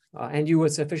system and you were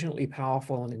sufficiently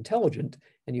powerful and intelligent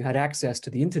and you had access to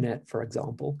the internet, for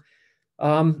example,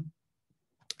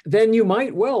 then you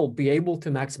might well be able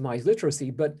to maximize literacy.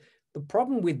 But the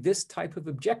problem with this type of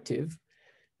objective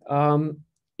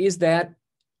is that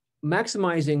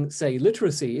maximizing, say,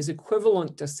 literacy is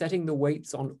equivalent to setting the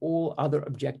weights on all other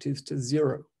objectives to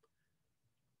 0,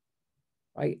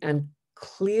 right? And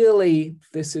clearly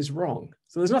this is wrong.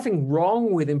 So there's nothing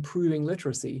wrong with improving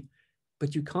literacy,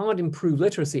 but you can't improve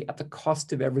literacy at the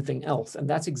cost of everything else. And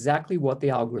that's exactly what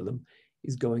the algorithm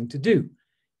is going to do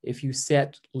if you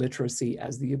set literacy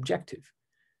as the objective.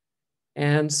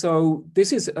 And so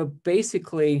this is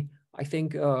basically, I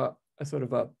think, a sort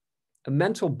of a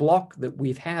mental block that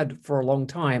we've had for a long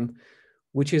time,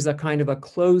 which is a kind of a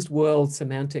closed world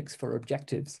semantics for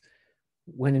objectives,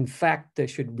 when in fact there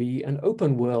should be an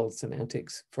open world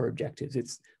semantics for objectives.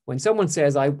 It's when someone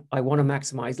says, I want to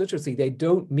maximize literacy, they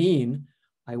don't mean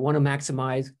I want to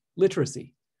maximize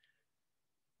literacy.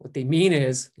 What they mean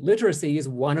is literacy is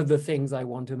one of the things I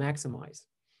want to maximize.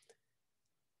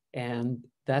 And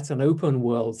that's an open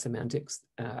world semantics.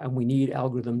 And we need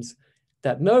algorithms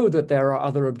that know that there are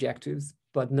other objectives,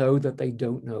 but know that they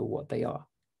don't know what they are.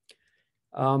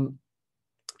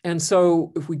 And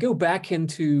so if we go back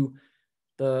into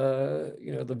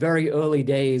the very early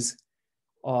days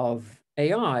of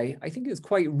AI, I think it's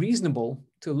quite reasonable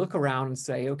to look around and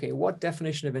say, okay, what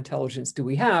definition of intelligence do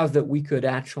we have that we could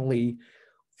actually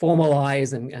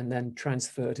formalize and then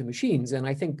transfer to machines? And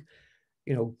I think,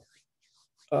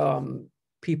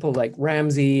 people like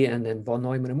Ramsey and then von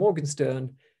Neumann and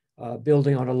Morgenstern,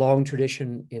 building on a long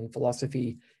tradition in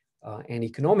philosophy and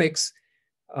economics,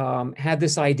 had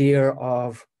this idea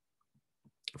of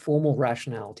formal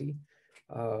rationality,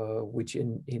 which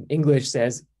in English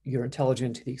says you're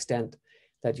intelligent to the extent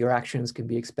that your actions can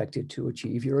be expected to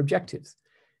achieve your objectives.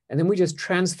 And then we just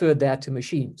transferred that to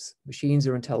machines. Machines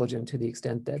are intelligent to the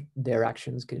extent that their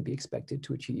actions can be expected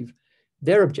to achieve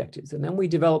their objectives. And then we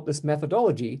developed this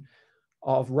methodology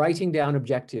of writing down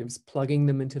objectives, plugging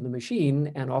them into the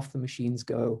machine, and off the machines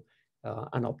go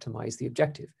and optimize the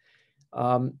objective.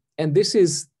 And this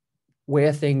is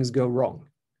where things go wrong,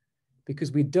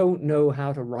 because we don't know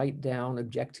how to write down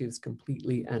objectives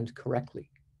completely and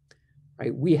correctly,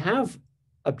 right? We have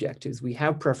objectives, we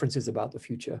have preferences about the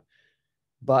future,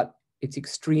 but it's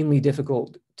extremely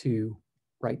difficult to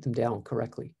write them down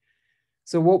correctly.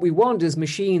 So what we want is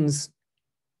machines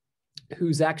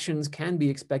whose actions can be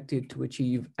expected to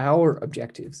achieve our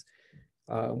objectives,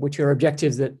 which are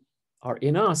objectives that are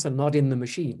in us and not in the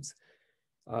machines.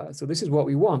 So this is what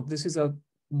we want. This is a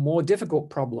more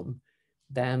difficult problem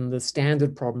than the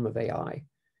standard problem of AI,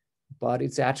 but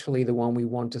it's actually the one we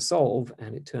want to solve,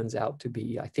 and it turns out to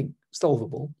be, I think,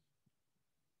 solvable.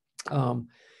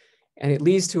 And it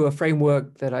leads to a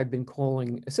framework that I've been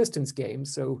calling assistance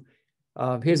games. So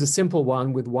here's a simple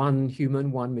one with one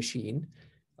human, one machine.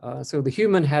 So the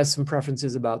human has some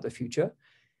preferences about the future,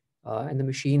 and the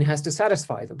machine has to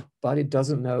satisfy them, but it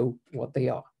doesn't know what they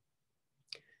are.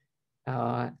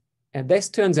 And this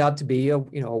turns out to be a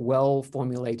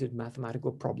well-formulated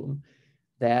mathematical problem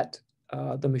that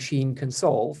the machine can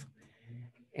solve.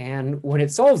 And when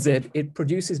it solves it, it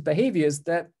produces behaviors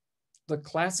that the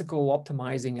classical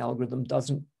optimizing algorithm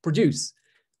doesn't produce.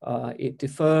 It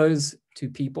defers to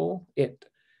people. It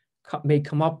may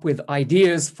come up with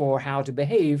ideas for how to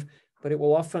behave, but it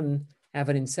will often have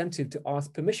an incentive to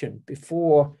ask permission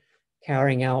before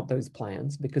carrying out those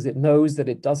plans, because it knows that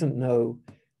it doesn't know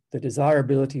the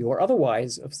desirability or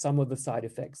otherwise of some of the side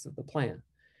effects of the plan.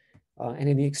 And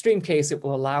in the extreme case, it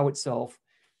will allow itself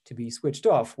to be switched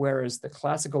off, whereas the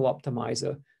classical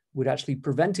optimizer would actually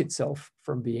prevent itself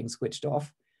from being switched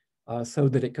off so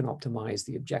that it can optimize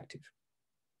the objective.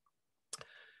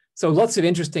 So lots of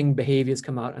interesting behaviors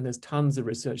come out, and there's tons of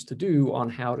research to do on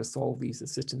how to solve these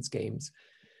assistance games.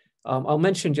 I'll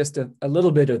mention just a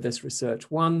little bit of this research.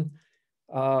 One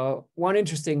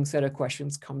interesting set of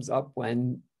questions comes up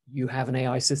when you have an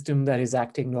AI system that is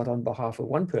acting not on behalf of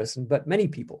one person, but many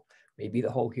people, maybe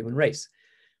the whole human race.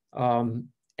 And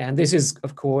this is,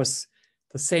 of course,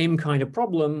 the same kind of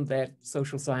problem that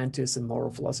social scientists and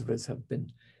moral philosophers have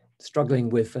been struggling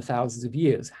with for thousands of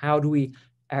years. How do we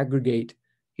aggregate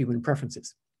human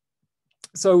preferences?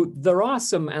 So there are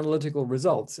some analytical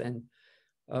results, and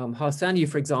Harsanyi,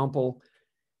 for example,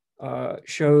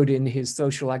 showed in his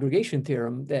social aggregation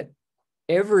theorem that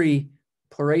every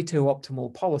Pareto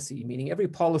optimal policy, meaning every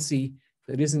policy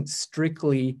that isn't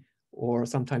strictly or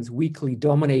sometimes weakly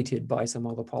dominated by some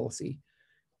other policy,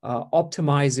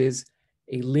 optimizes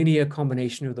a linear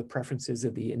combination of the preferences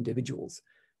of the individuals.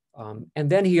 And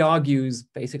then he argues,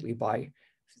 basically by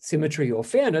symmetry or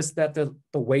fairness, that the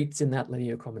weights in that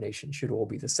linear combination should all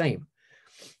be the same.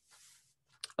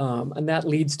 And that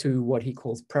leads to what he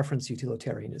calls preference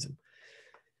utilitarianism.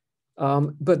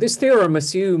 But this theorem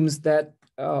assumes that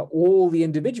all the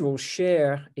individuals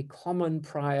share a common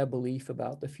prior belief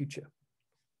about the future.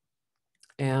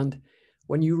 And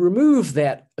when you remove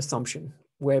that assumption,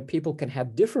 where people can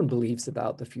have different beliefs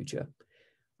about the future,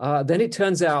 then it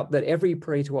turns out that every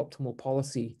Pareto optimal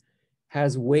policy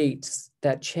has weights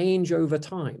that change over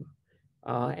time.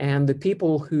 And the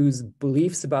people whose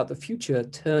beliefs about the future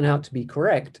turn out to be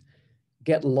correct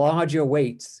get larger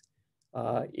weights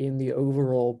in the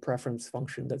overall preference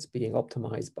function that's being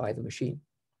optimized by the machine.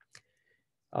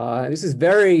 This is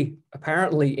very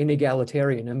apparently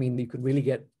inegalitarian. I mean, you could really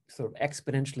get sort of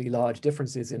exponentially large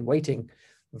differences in weighting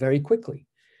very quickly.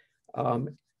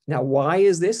 Now, why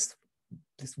is this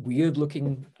weird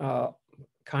looking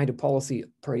kind of policy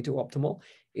Pareto optimal?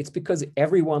 It's because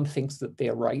everyone thinks that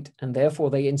they're right, and therefore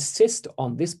they insist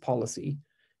on this policy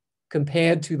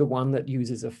compared to the one that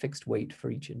uses a fixed weight for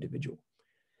each individual.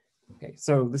 Okay,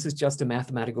 so this is just a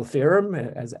mathematical theorem,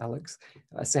 as Alex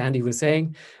Sandy was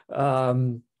saying,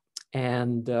 and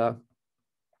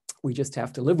we just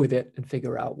have to live with it and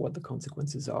figure out what the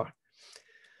consequences are.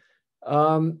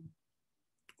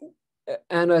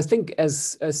 And I think,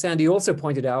 as Sandy also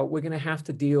pointed out, we're going to have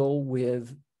to deal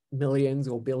with millions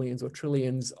or billions or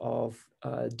trillions of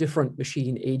different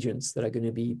machine agents that are going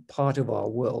to be part of our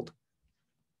world.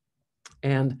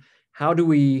 And how do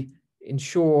we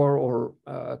ensure or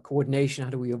coordination, how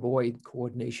do we avoid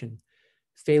coordination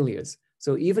failures?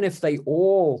 So even if they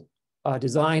all are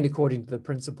designed according to the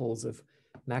principles of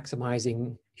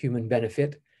maximizing human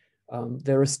benefit,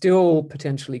 there are still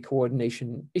potentially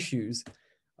coordination issues,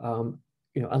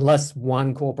 unless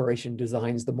one corporation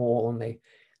designs them all and they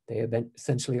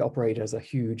essentially operate as a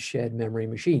huge shared memory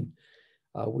machine,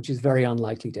 which is very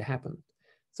unlikely to happen.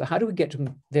 So how do we get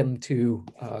them to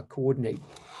coordinate?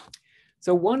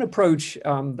 So one approach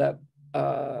that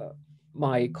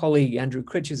my colleague Andrew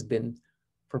Critch has been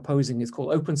proposing is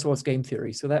called open source game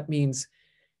theory. So that means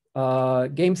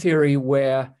game theory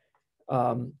where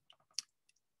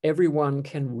everyone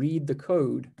can read the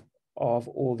code of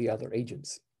all the other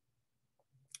agents.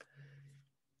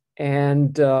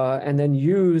 And then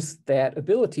use that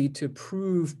ability to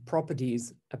prove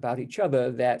properties about each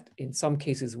other that in some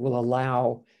cases will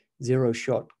allow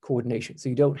zero-shot coordination. So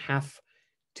you don't have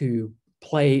to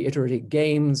play iterative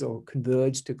games or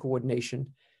converge to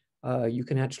coordination. You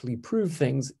can actually prove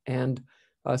things. And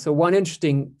so one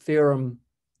interesting theorem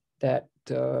that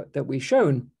we've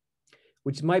shown,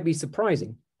 which might be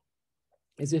surprising,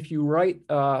 is if you write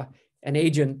an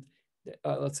agent,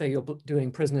 let's say you're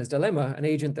doing Prisoner's Dilemma, an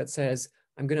agent that says,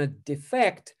 I'm going to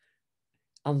defect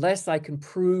unless I can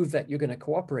prove that you're going to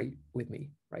cooperate with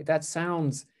me, right? That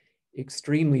sounds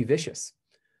extremely vicious,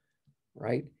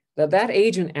 right? That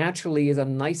agent actually is a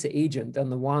nicer agent than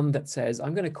the one that says,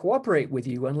 I'm going to cooperate with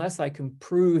you unless I can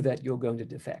prove that you're going to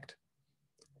defect,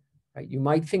 right? You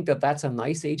might think that that's a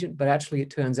nice agent, but actually it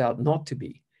turns out not to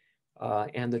be.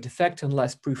 And the defect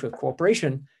unless proof of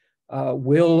cooperation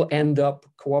will end up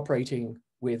cooperating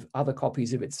with other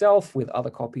copies of itself, with other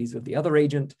copies of the other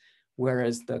agent,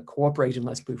 whereas the cooperate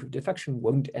unless proof of defection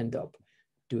won't end up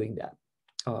doing that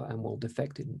and will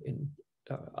defect in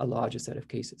a larger set of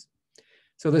cases.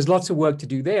 So there's lots of work to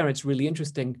do there. It's really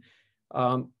interesting.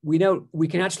 We know we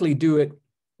can actually do it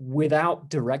without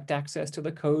direct access to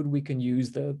the code. We can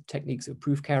use the techniques of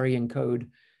proof carrying code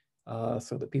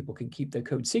so that people can keep their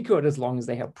code secret as long as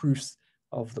they have proofs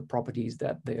of the properties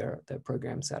that their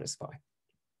programs satisfy.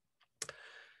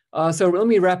 So let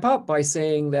me wrap up by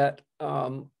saying that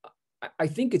I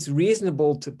think it's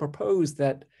reasonable to propose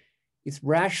that it's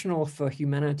rational for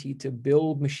humanity to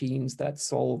build machines that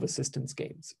solve assistance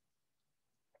games,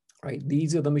 right?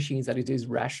 These are the machines that it is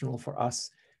rational for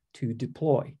us to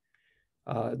deploy.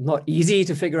 Not easy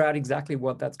to figure out exactly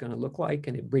what that's going to look like,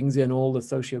 and it brings in all the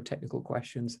socio-technical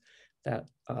questions that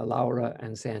Laura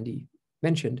and Sandy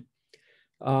mentioned.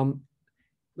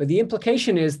 But the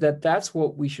implication is that that's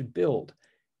what we should build.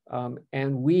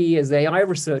 And we as AI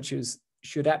researchers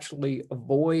should actually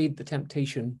avoid the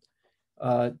temptation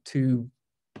to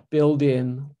build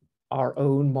in our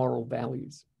own moral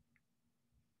values.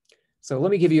 So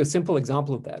let me give you a simple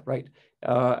example of that, right?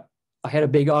 I had a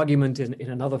big argument in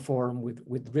another forum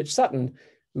with Rich Sutton,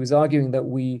 who was arguing that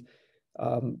we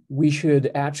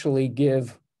should actually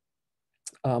give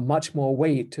much more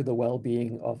weight to the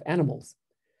well-being of animals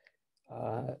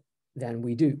than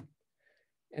we do.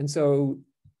 And so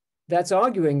that's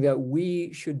arguing that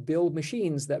we should build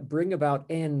machines that bring about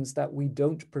ends that we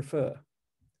don't prefer.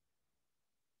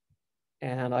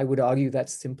 And I would argue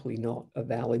that's simply not a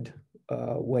valid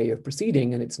way of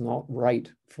proceeding, and it's not right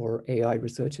for AI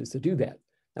researchers to do that.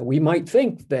 Now, we might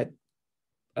think that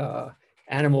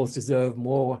animals deserve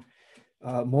more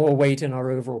weight in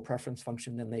our overall preference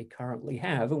function than they currently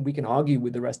have, and we can argue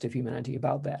with the rest of humanity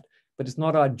about that. But it's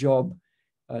not our job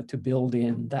to build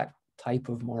in that type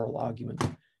of moral argument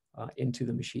into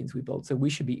the machines we build. So we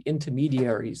should be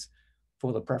intermediaries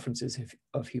for the preferences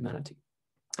of humanity.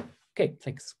 Okay,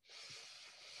 thanks.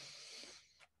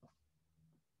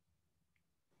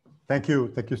 Thank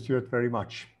you, Stuart, very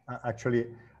much. Actually,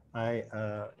 I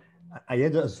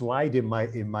had a slide in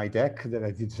my deck that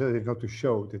I decided not to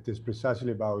show, that is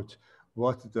precisely about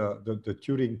what the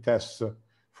Turing tests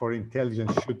for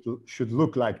intelligence should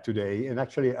look like today. And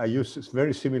actually, I use a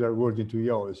very similar wording to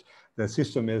yours. The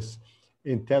system is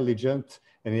intelligent,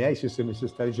 and the AI system is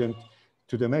intelligent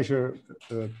to the measure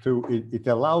it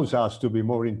allows us to be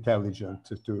more intelligent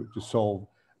to solve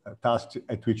tasks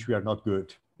at which we are not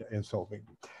good in solving.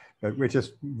 Which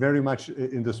is very much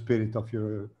in the spirit of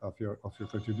your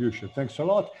contribution. Thanks a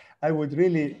lot. I would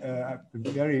really be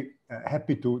very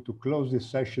happy to close this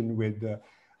session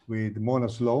with Mona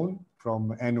Sloan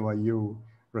from NYU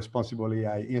Responsible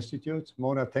AI Institute.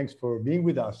 Mona, thanks for being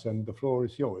with us, and the floor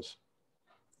is yours.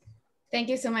 Thank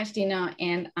you so much, Dino.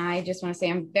 And I just want to say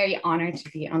I'm very honored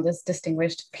to be on this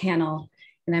distinguished panel,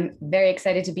 and I'm very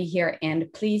excited to be here.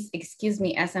 And please excuse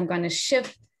me as I'm going to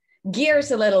shift gears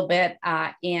a little bit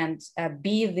and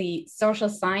be the social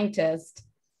scientist,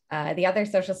 the other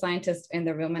social scientist in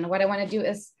the room. And what I want to do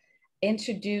is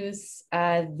introduce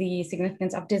the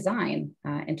significance of design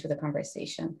into the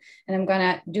conversation. And I'm going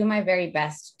to do my very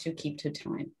best to keep to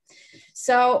time.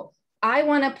 So I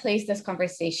want to place this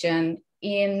conversation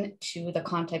into the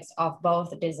context of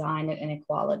both design and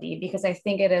inequality, because I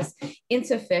think it is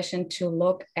insufficient to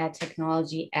look at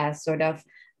technology as sort of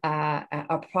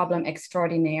a problem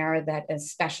extraordinaire that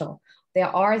is special. There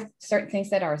are certain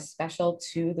things that are special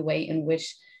to the way in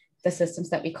which the systems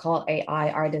that we call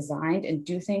AI are designed and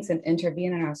do things and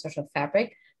intervene in our social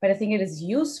fabric. But I think it is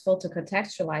useful to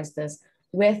contextualize this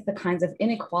with the kinds of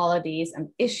inequalities and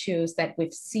issues that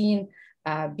we've seen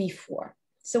before.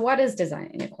 So what is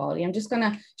design inequality? I'm just going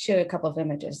to show you a couple of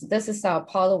images. This is Sao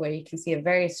Paulo, where you can see a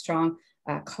very strong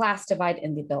class divide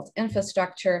in the built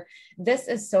infrastructure. This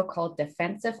is so-called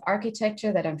defensive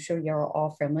architecture that I'm sure you're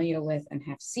all familiar with and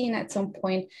have seen at some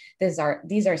point. These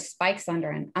are spikes under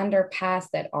an underpass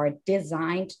that are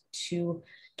designed to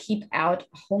keep out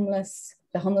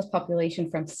the homeless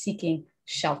population from seeking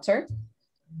shelter.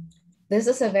 This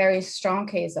is a very strong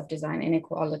case of design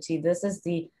inequality. This is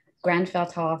the Grenfell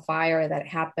Tower fire that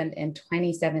happened in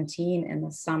 2017 in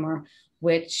the summer,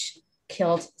 which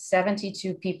killed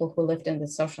 72 people who lived in the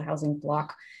social housing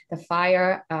block. The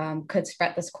fire could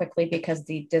spread this quickly because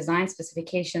the design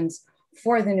specifications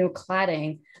for the new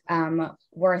cladding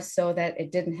were so that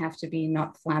it didn't have to be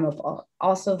not flammable.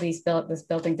 Also, this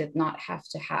building did not have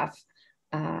to have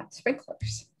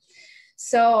sprinklers.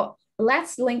 So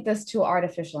let's link this to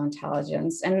artificial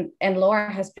intelligence. And Laura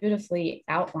has beautifully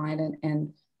outlined,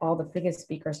 and all the previous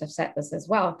speakers have said this as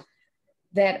well,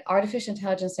 that artificial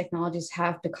intelligence technologies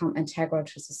have become integral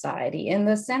to society in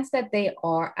the sense that they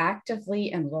are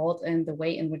actively enrolled in the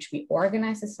way in which we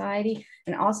organize society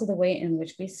and also the way in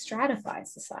which we stratify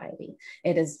society.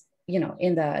 It is,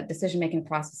 in the decision-making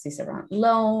processes around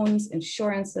loans,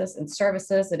 insurances, and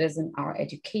services. It is in our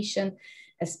education,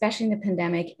 especially in the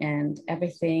pandemic and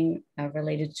everything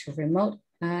related to remote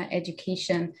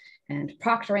education and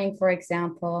proctoring, for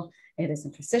example. It is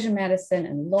in precision medicine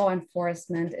and law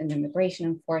enforcement and immigration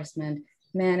enforcement,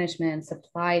 management,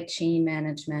 supply chain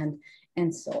management,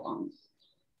 and so on.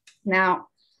 Now,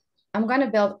 I'm going to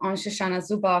build on Shoshana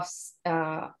Zuboff's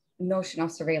notion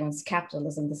of surveillance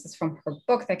capitalism. This is from her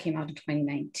book that came out in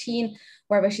 2019,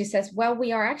 where she says, well,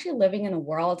 we are actually living in a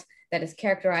world that is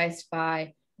characterized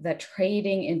by the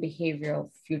trading in behavioral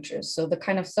futures. So the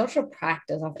kind of social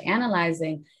practice of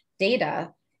analyzing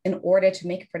data in order to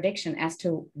make a prediction as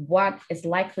to what is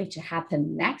likely to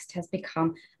happen next has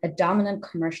become a dominant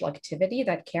commercial activity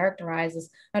that characterizes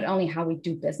not only how we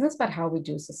do business, but how we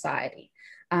do society.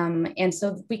 And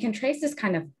so we can trace this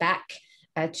kind of back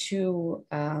to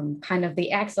kind of the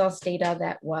Exos data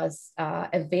that was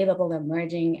available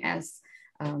emerging as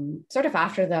sort of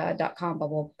after the dot-com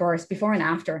bubble burst, before and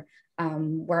after,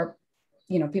 where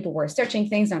people were searching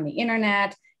things on the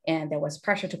internet and there was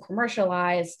pressure to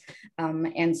commercialize.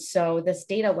 And so this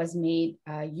data was made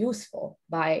useful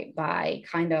by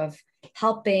kind of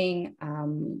helping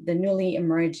the newly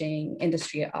emerging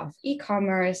industry of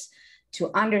e-commerce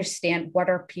to understand what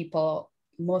are people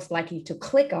most likely to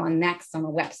click on next on a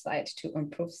website to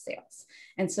improve sales.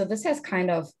 And so this has kind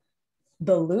of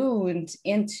ballooned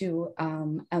into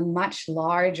a much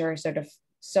larger sort of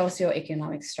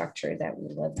socioeconomic structure that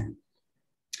we live in.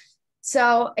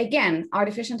 So again,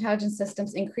 artificial intelligence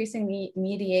systems increasingly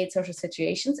mediate social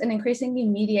situations and increasingly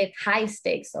mediate high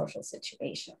stakes social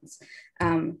situations.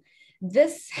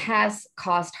 This has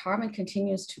caused harm and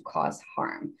continues to cause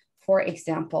harm. For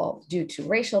example, due to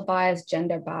racial bias,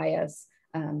 gender bias,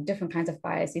 different kinds of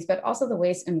biases, but also the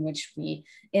ways in which we,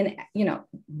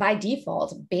 by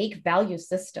default, bake value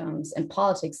systems and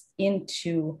politics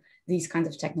into these kinds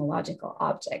of technological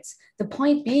objects. The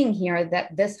point being here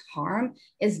that this harm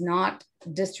is not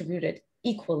distributed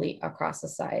equally across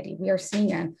society. We are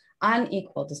seeing an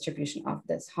unequal distribution of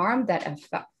this harm that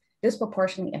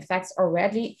disproportionately affects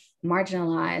already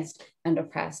marginalized and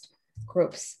oppressed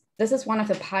groups. This is one of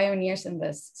the pioneers in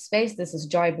this space. This is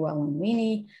Joy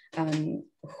Buolamwini,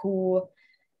 who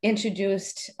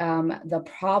introduced the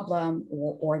problem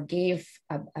or gave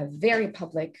a very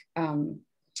public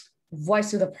voice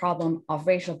to the problem of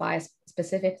racial bias,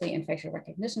 specifically in facial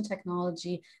recognition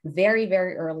technology, very,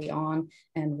 very early on,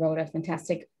 and wrote a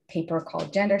fantastic paper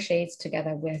called Gender Shades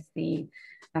together with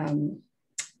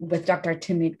with Dr.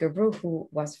 Timnit Gebru, who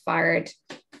was fired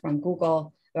from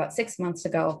Google about 6 months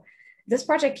ago. This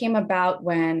project came about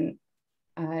when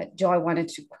Joy wanted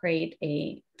to create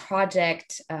a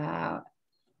project,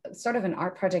 sort of an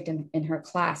art project in her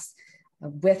class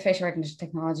with facial recognition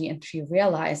technology, and she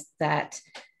realized that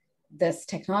this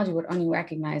technology would only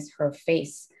recognize her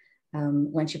face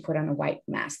when she put on a white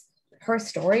mask. Her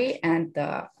story and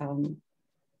the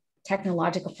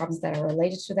technological problems that are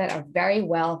related to that are very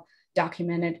well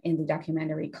documented in the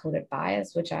documentary Coded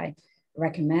Bias, which I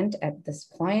recommend at this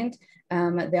point.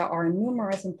 There are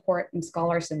numerous important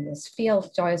scholars in this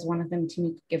field. Joy is one of them,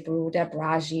 Timnit Gebru, Deb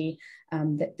Raji.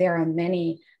 There are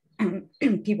many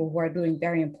people who are doing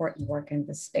very important work in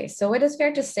this space. So it is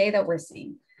fair to say that we're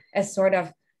seeing a sort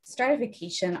of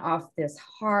stratification of this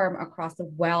harm across the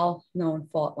well-known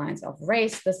fault lines of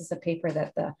race. This is a paper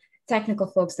that the technical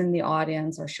folks in the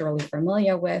audience are surely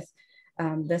familiar with.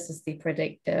 This is the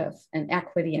predictive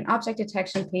inequity and object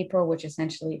detection paper, which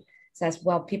essentially says,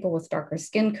 well, people with darker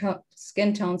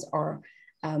skin tones are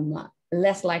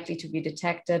less likely to be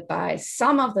detected by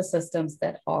some of the systems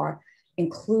that are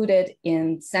included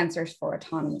in sensors for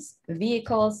autonomous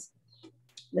vehicles.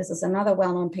 This is another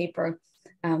well-known paper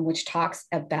which talks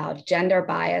about gender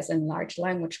bias in large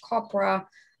language corpora.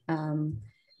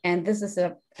 And this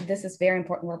is very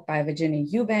important work by Virginia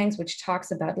Eubanks, which talks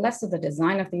about less of the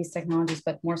design of these technologies,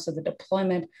 but more so the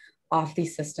deployment of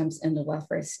these systems in the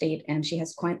welfare state. And she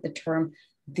has coined the term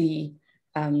the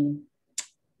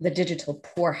digital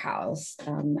poorhouse.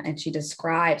 And she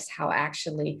describes how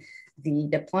actually the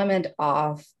deployment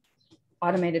of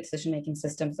automated decision-making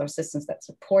systems or systems that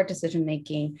support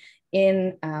decision-making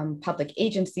in public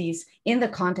agencies in the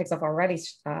context of already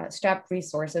strapped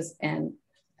resources and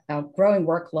growing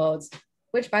workloads,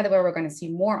 which by the way, we're going to see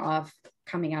more of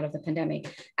coming out of the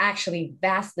pandemic, actually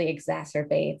vastly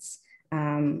exacerbates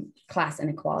class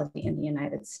inequality in the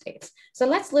United States. So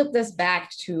let's loop this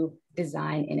back to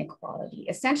design inequality.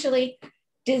 Essentially,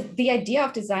 the idea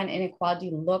of design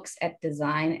inequality looks at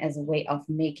design as a way of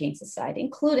making society,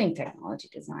 including technology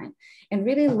design, and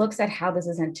really looks at how this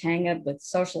is entangled with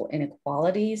social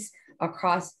inequalities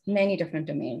across many different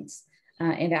domains,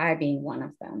 and I being one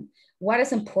of them. What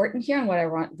is important here and what I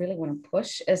really want to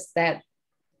push is that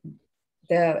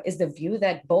the view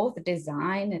that both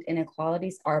design and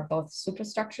inequalities are both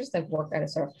superstructures that work at a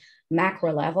sort of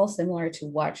macro level, similar to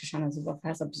what Shoshana Zuboff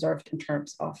has observed in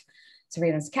terms of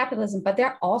surveillance capitalism, but there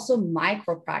are also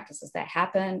micro practices that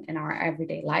happen in our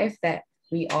everyday life that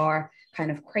we are kind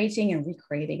of creating and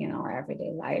recreating in our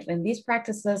everyday life. And these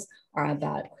practices are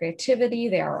about creativity,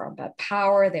 they are about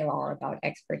power, they are about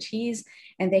expertise,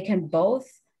 and they can both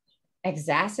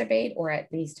exacerbate or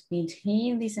at least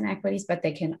maintain these inequities, but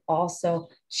they can also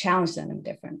challenge them in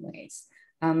different ways.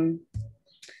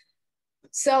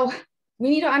 So we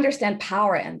need to understand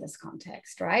power in this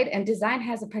context, right? And design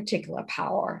has a particular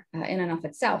power in and of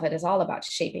itself. It is all about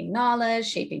shaping knowledge,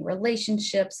 shaping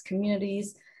relationships,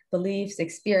 communities, beliefs,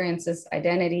 experiences,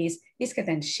 identities. These can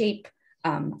then shape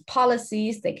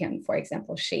policies. They can, for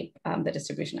example, shape the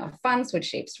distribution of funds, which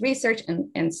shapes research,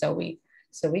 and so we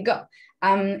go.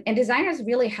 And designers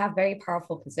really have very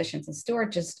powerful positions. And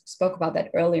Stuart just spoke about that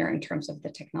earlier in terms of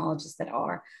the technologies that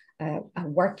are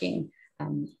working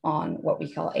on what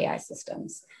we call AI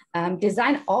systems.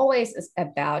 Design always is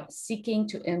about seeking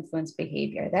to influence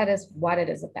behavior. That is what it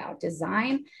is about.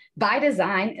 Design, by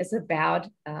design, is about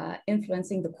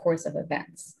influencing the course of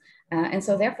events. And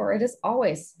so therefore it is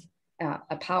always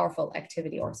a powerful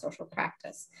activity or social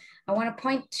practice. I want to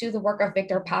point to the work of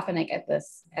Victor Papanek at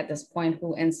this point,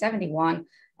 who in 71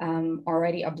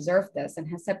 already observed this and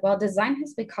has said, well, design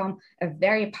has become a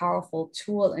very powerful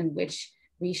tool in which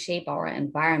we shape our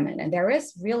environment. And there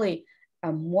is really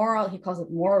a moral, he calls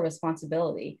it moral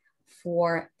responsibility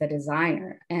for the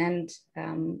designer. And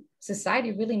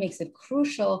society really makes it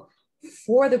crucial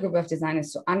for the group of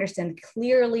designers to understand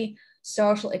clearly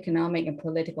social, economic, and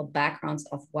political backgrounds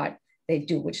of what they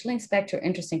do, which links back to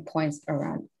interesting points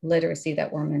around literacy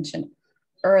that were mentioned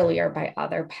earlier by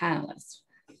other panelists.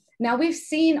 Now, we've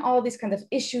seen all these kind of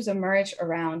issues emerge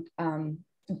around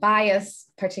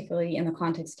bias, particularly in the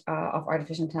context of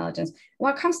artificial intelligence.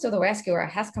 What comes to the rescue, or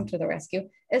has come to the rescue,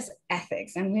 is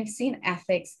ethics. And we've seen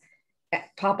ethics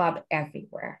pop up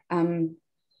everywhere.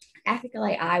 Ethical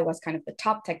AI was kind of the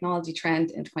top technology trend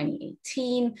in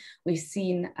 2018. We've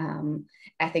seen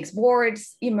ethics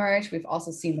boards emerge. We've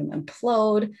also seen them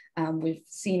implode. We've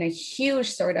seen a huge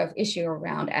sort of issue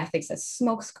around ethics as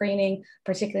smoke screening,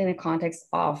 particularly in the context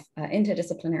of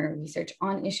interdisciplinary research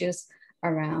on issues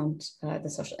around the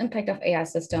social impact of AI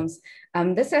systems.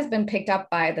 This has been picked up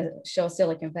by the show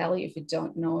Silicon Valley. If you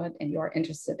don't know it and you're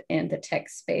interested in the tech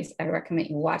space, I recommend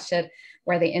you watch it,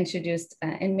 where they introduced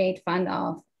and made fun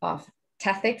of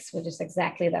tethics, which is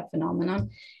exactly that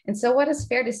phenomenon. And so what is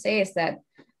fair to say is that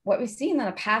what we've seen in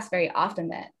the past very often,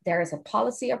 that there is a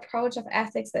policy approach of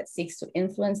ethics that seeks to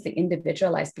influence the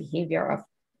individualized behavior of,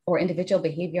 or individual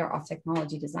behavior of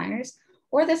technology designers,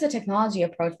 or there's a technology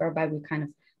approach whereby we kind of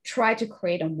try to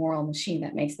create a moral machine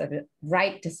that makes the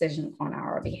right decision on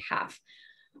our behalf.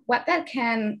 What that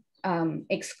can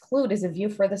exclude is a view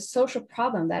for the social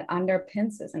problem that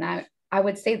underpins this. And I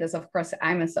would say this, of course,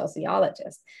 I'm a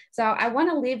sociologist. So I want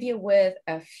to leave you with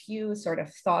a few sort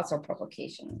of thoughts or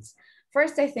provocations.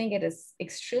 First, I think it is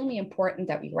extremely important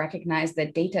that we recognize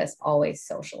that data is always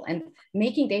social, and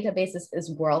making databases is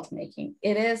world making.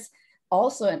 It is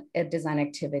also a design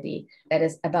activity that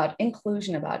is about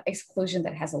inclusion, about exclusion,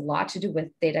 that has a lot to do with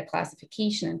data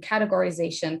classification and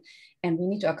categorization. And we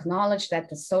need to acknowledge that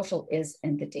the social is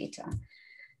in the data.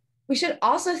 We should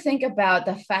also think about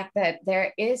the fact that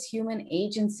there is human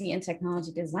agency in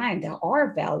technology design. There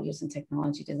are values in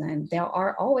technology design. There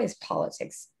are always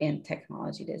politics in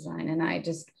technology design. And I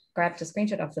just grabbed a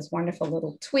screenshot of this wonderful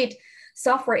little tweet.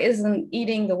 Software isn't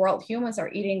eating the world, humans are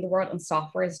eating the world, and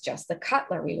software is just the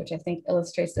cutlery, which I think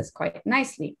illustrates this quite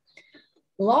nicely.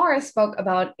 Laura spoke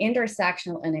about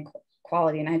intersectional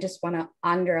inequality, and I just want to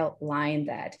underline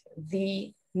that.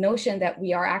 The notion that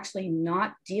we are actually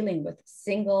not dealing with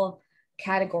single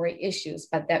category issues,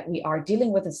 but that we are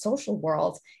dealing with a social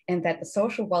world, and that the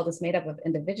social world is made up of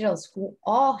individuals who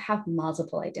all have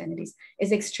multiple identities,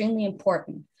 is extremely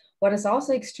important. What is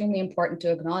also extremely important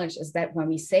to acknowledge is that when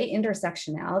we say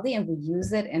intersectionality and we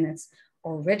use it in its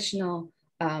original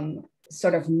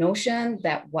sort of notion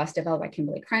that was developed by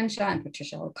Kimberly Crenshaw and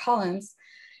Patricia Hill Collins,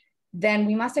 then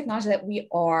we must acknowledge that we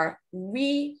are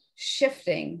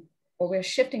shifting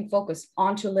focus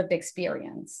onto lived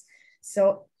experience.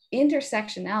 So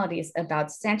intersectionality is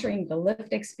about centering the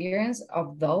lived experience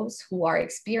of those who are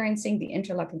experiencing the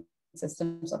interlocking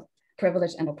systems of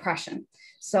privilege and oppression.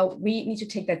 So we need to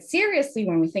take that seriously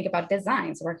when we think about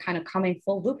design. So we're kind of coming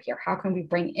full loop here. How can we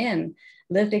bring in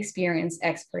lived experience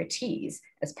expertise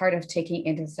as part of taking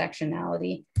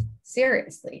intersectionality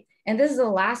seriously? And this is the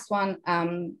last one.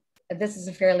 This is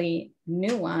a fairly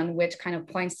new one, which kind of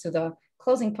points to the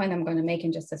closing point I'm going to make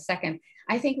in just a second.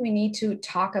 I think we need to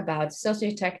talk about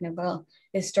socio-technical,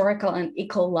 historical, and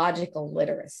ecological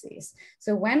literacies.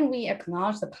 So when we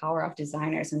acknowledge the power of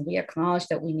designers, and we acknowledge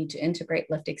that we need to integrate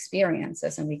lived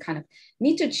experiences, and we kind of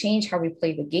need to change how we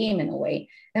play the game in a way,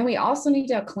 then we also need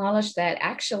to acknowledge that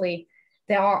actually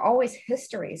there are always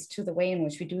histories to the way in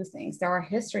which we do things. There are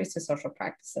histories to social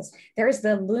practices. There is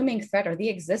the looming threat, or the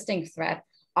existing threat,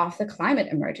 of the climate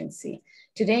emergency.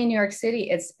 Today in New York City,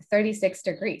 it's 36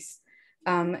 degrees.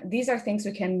 these are things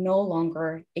we can no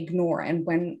longer ignore. And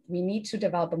when we need to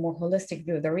develop a more holistic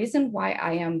view, the reason why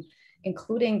I am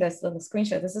including this little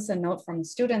screenshot, this is a note from a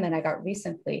student that I got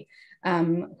recently,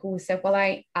 who said, well,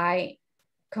 I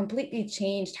completely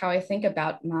changed how I think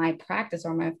about my practice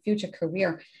or my future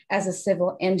career as a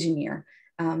civil engineer.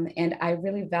 And I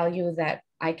really value that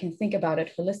I can think about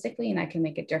it holistically and I can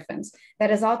make a difference. That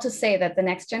is all to say that the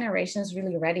next generation is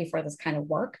really ready for this kind of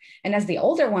work. And as the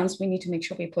older ones, we need to make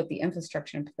sure we put the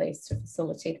infrastructure in place to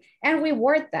facilitate and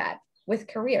reward that with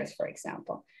careers, for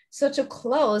example. So to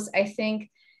close, I think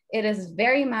it is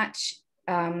very much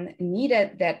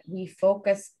needed that we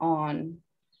focus on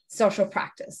social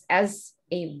practice as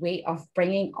a way of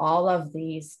bringing all of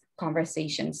these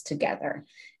conversations together.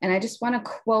 And I just want to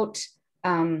quote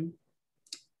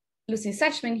Lucy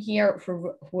Setchman here,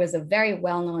 who is a very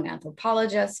well-known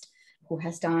anthropologist who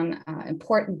has done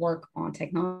important work on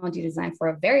technology design for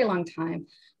a very long time,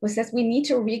 who says we need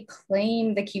to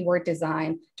reclaim the keyword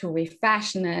design, to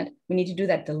refashion it. We need to do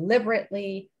that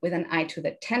deliberately with an eye to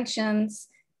the tensions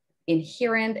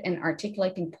inherent in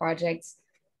articulating projects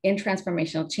in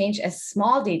transformational change as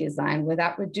small d design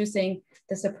without reducing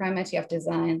the supremacy of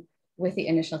design with the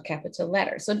initial capital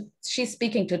letter. So she's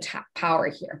speaking to power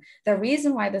here. The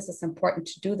reason why this is important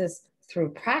to do this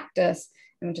through practice,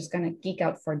 and I'm just going to geek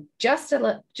out for just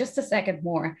a second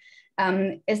more,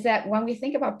 is that when we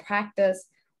think about practice,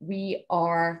 we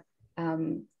are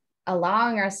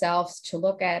allowing ourselves to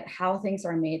look at how things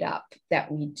are made up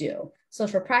that we do.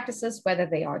 Social practices, whether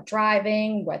they are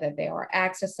driving, whether they are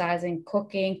exercising,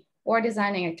 cooking, or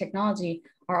designing a technology,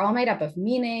 are all made up of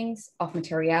meanings, of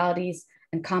materialities,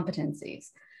 and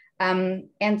competencies.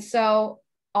 And so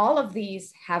all of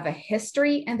these have a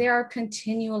history and they are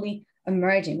continually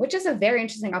emerging, which is a very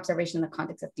interesting observation in the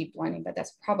context of deep learning, but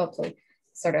that's probably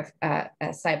sort of a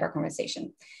sidebar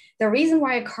conversation. The reason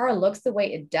why a car looks the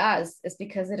way it does is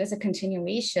because it is a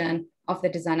continuation of the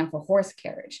design of a horse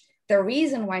carriage. The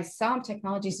reason why some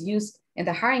technologies used in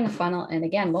the hiring funnel, and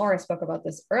again, Laura spoke about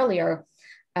this earlier,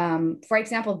 for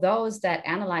example, those that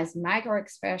analyze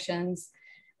microexpressions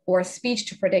or speech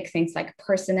to predict things like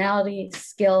personality,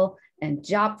 skill, and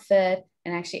job fit.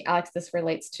 And actually, Alex, this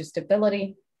relates to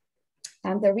stability.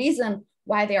 The reason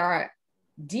why they are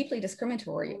deeply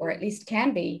discriminatory, or at least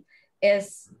can be,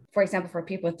 is, for example, for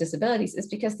people with disabilities, is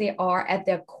because they are at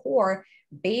their core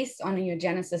based on a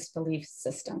eugenicist belief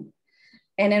system.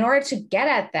 And in order to get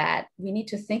at that, we need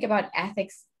to think about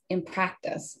ethics in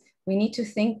practice. We need to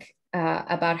think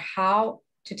about how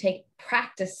to take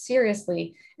practice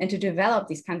seriously and to develop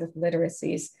these kinds of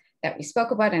literacies that we spoke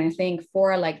about. And I think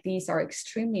fora like these are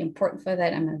extremely important for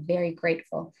that. I'm very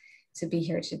grateful to be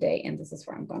here today. And this is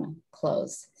where I'm going to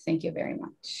close. Thank you very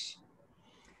much.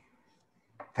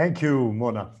 Thank you,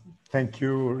 Mona. Thank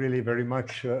you really very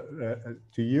much to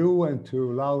you and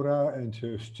to Laura and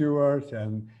to Stuart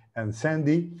and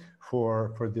Sandy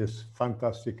for this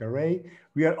fantastic array.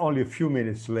 We are only a few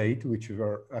minutes late, which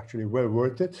are actually well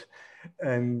worth it.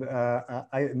 And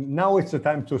now it's the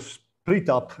time to split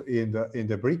up in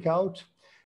the breakout.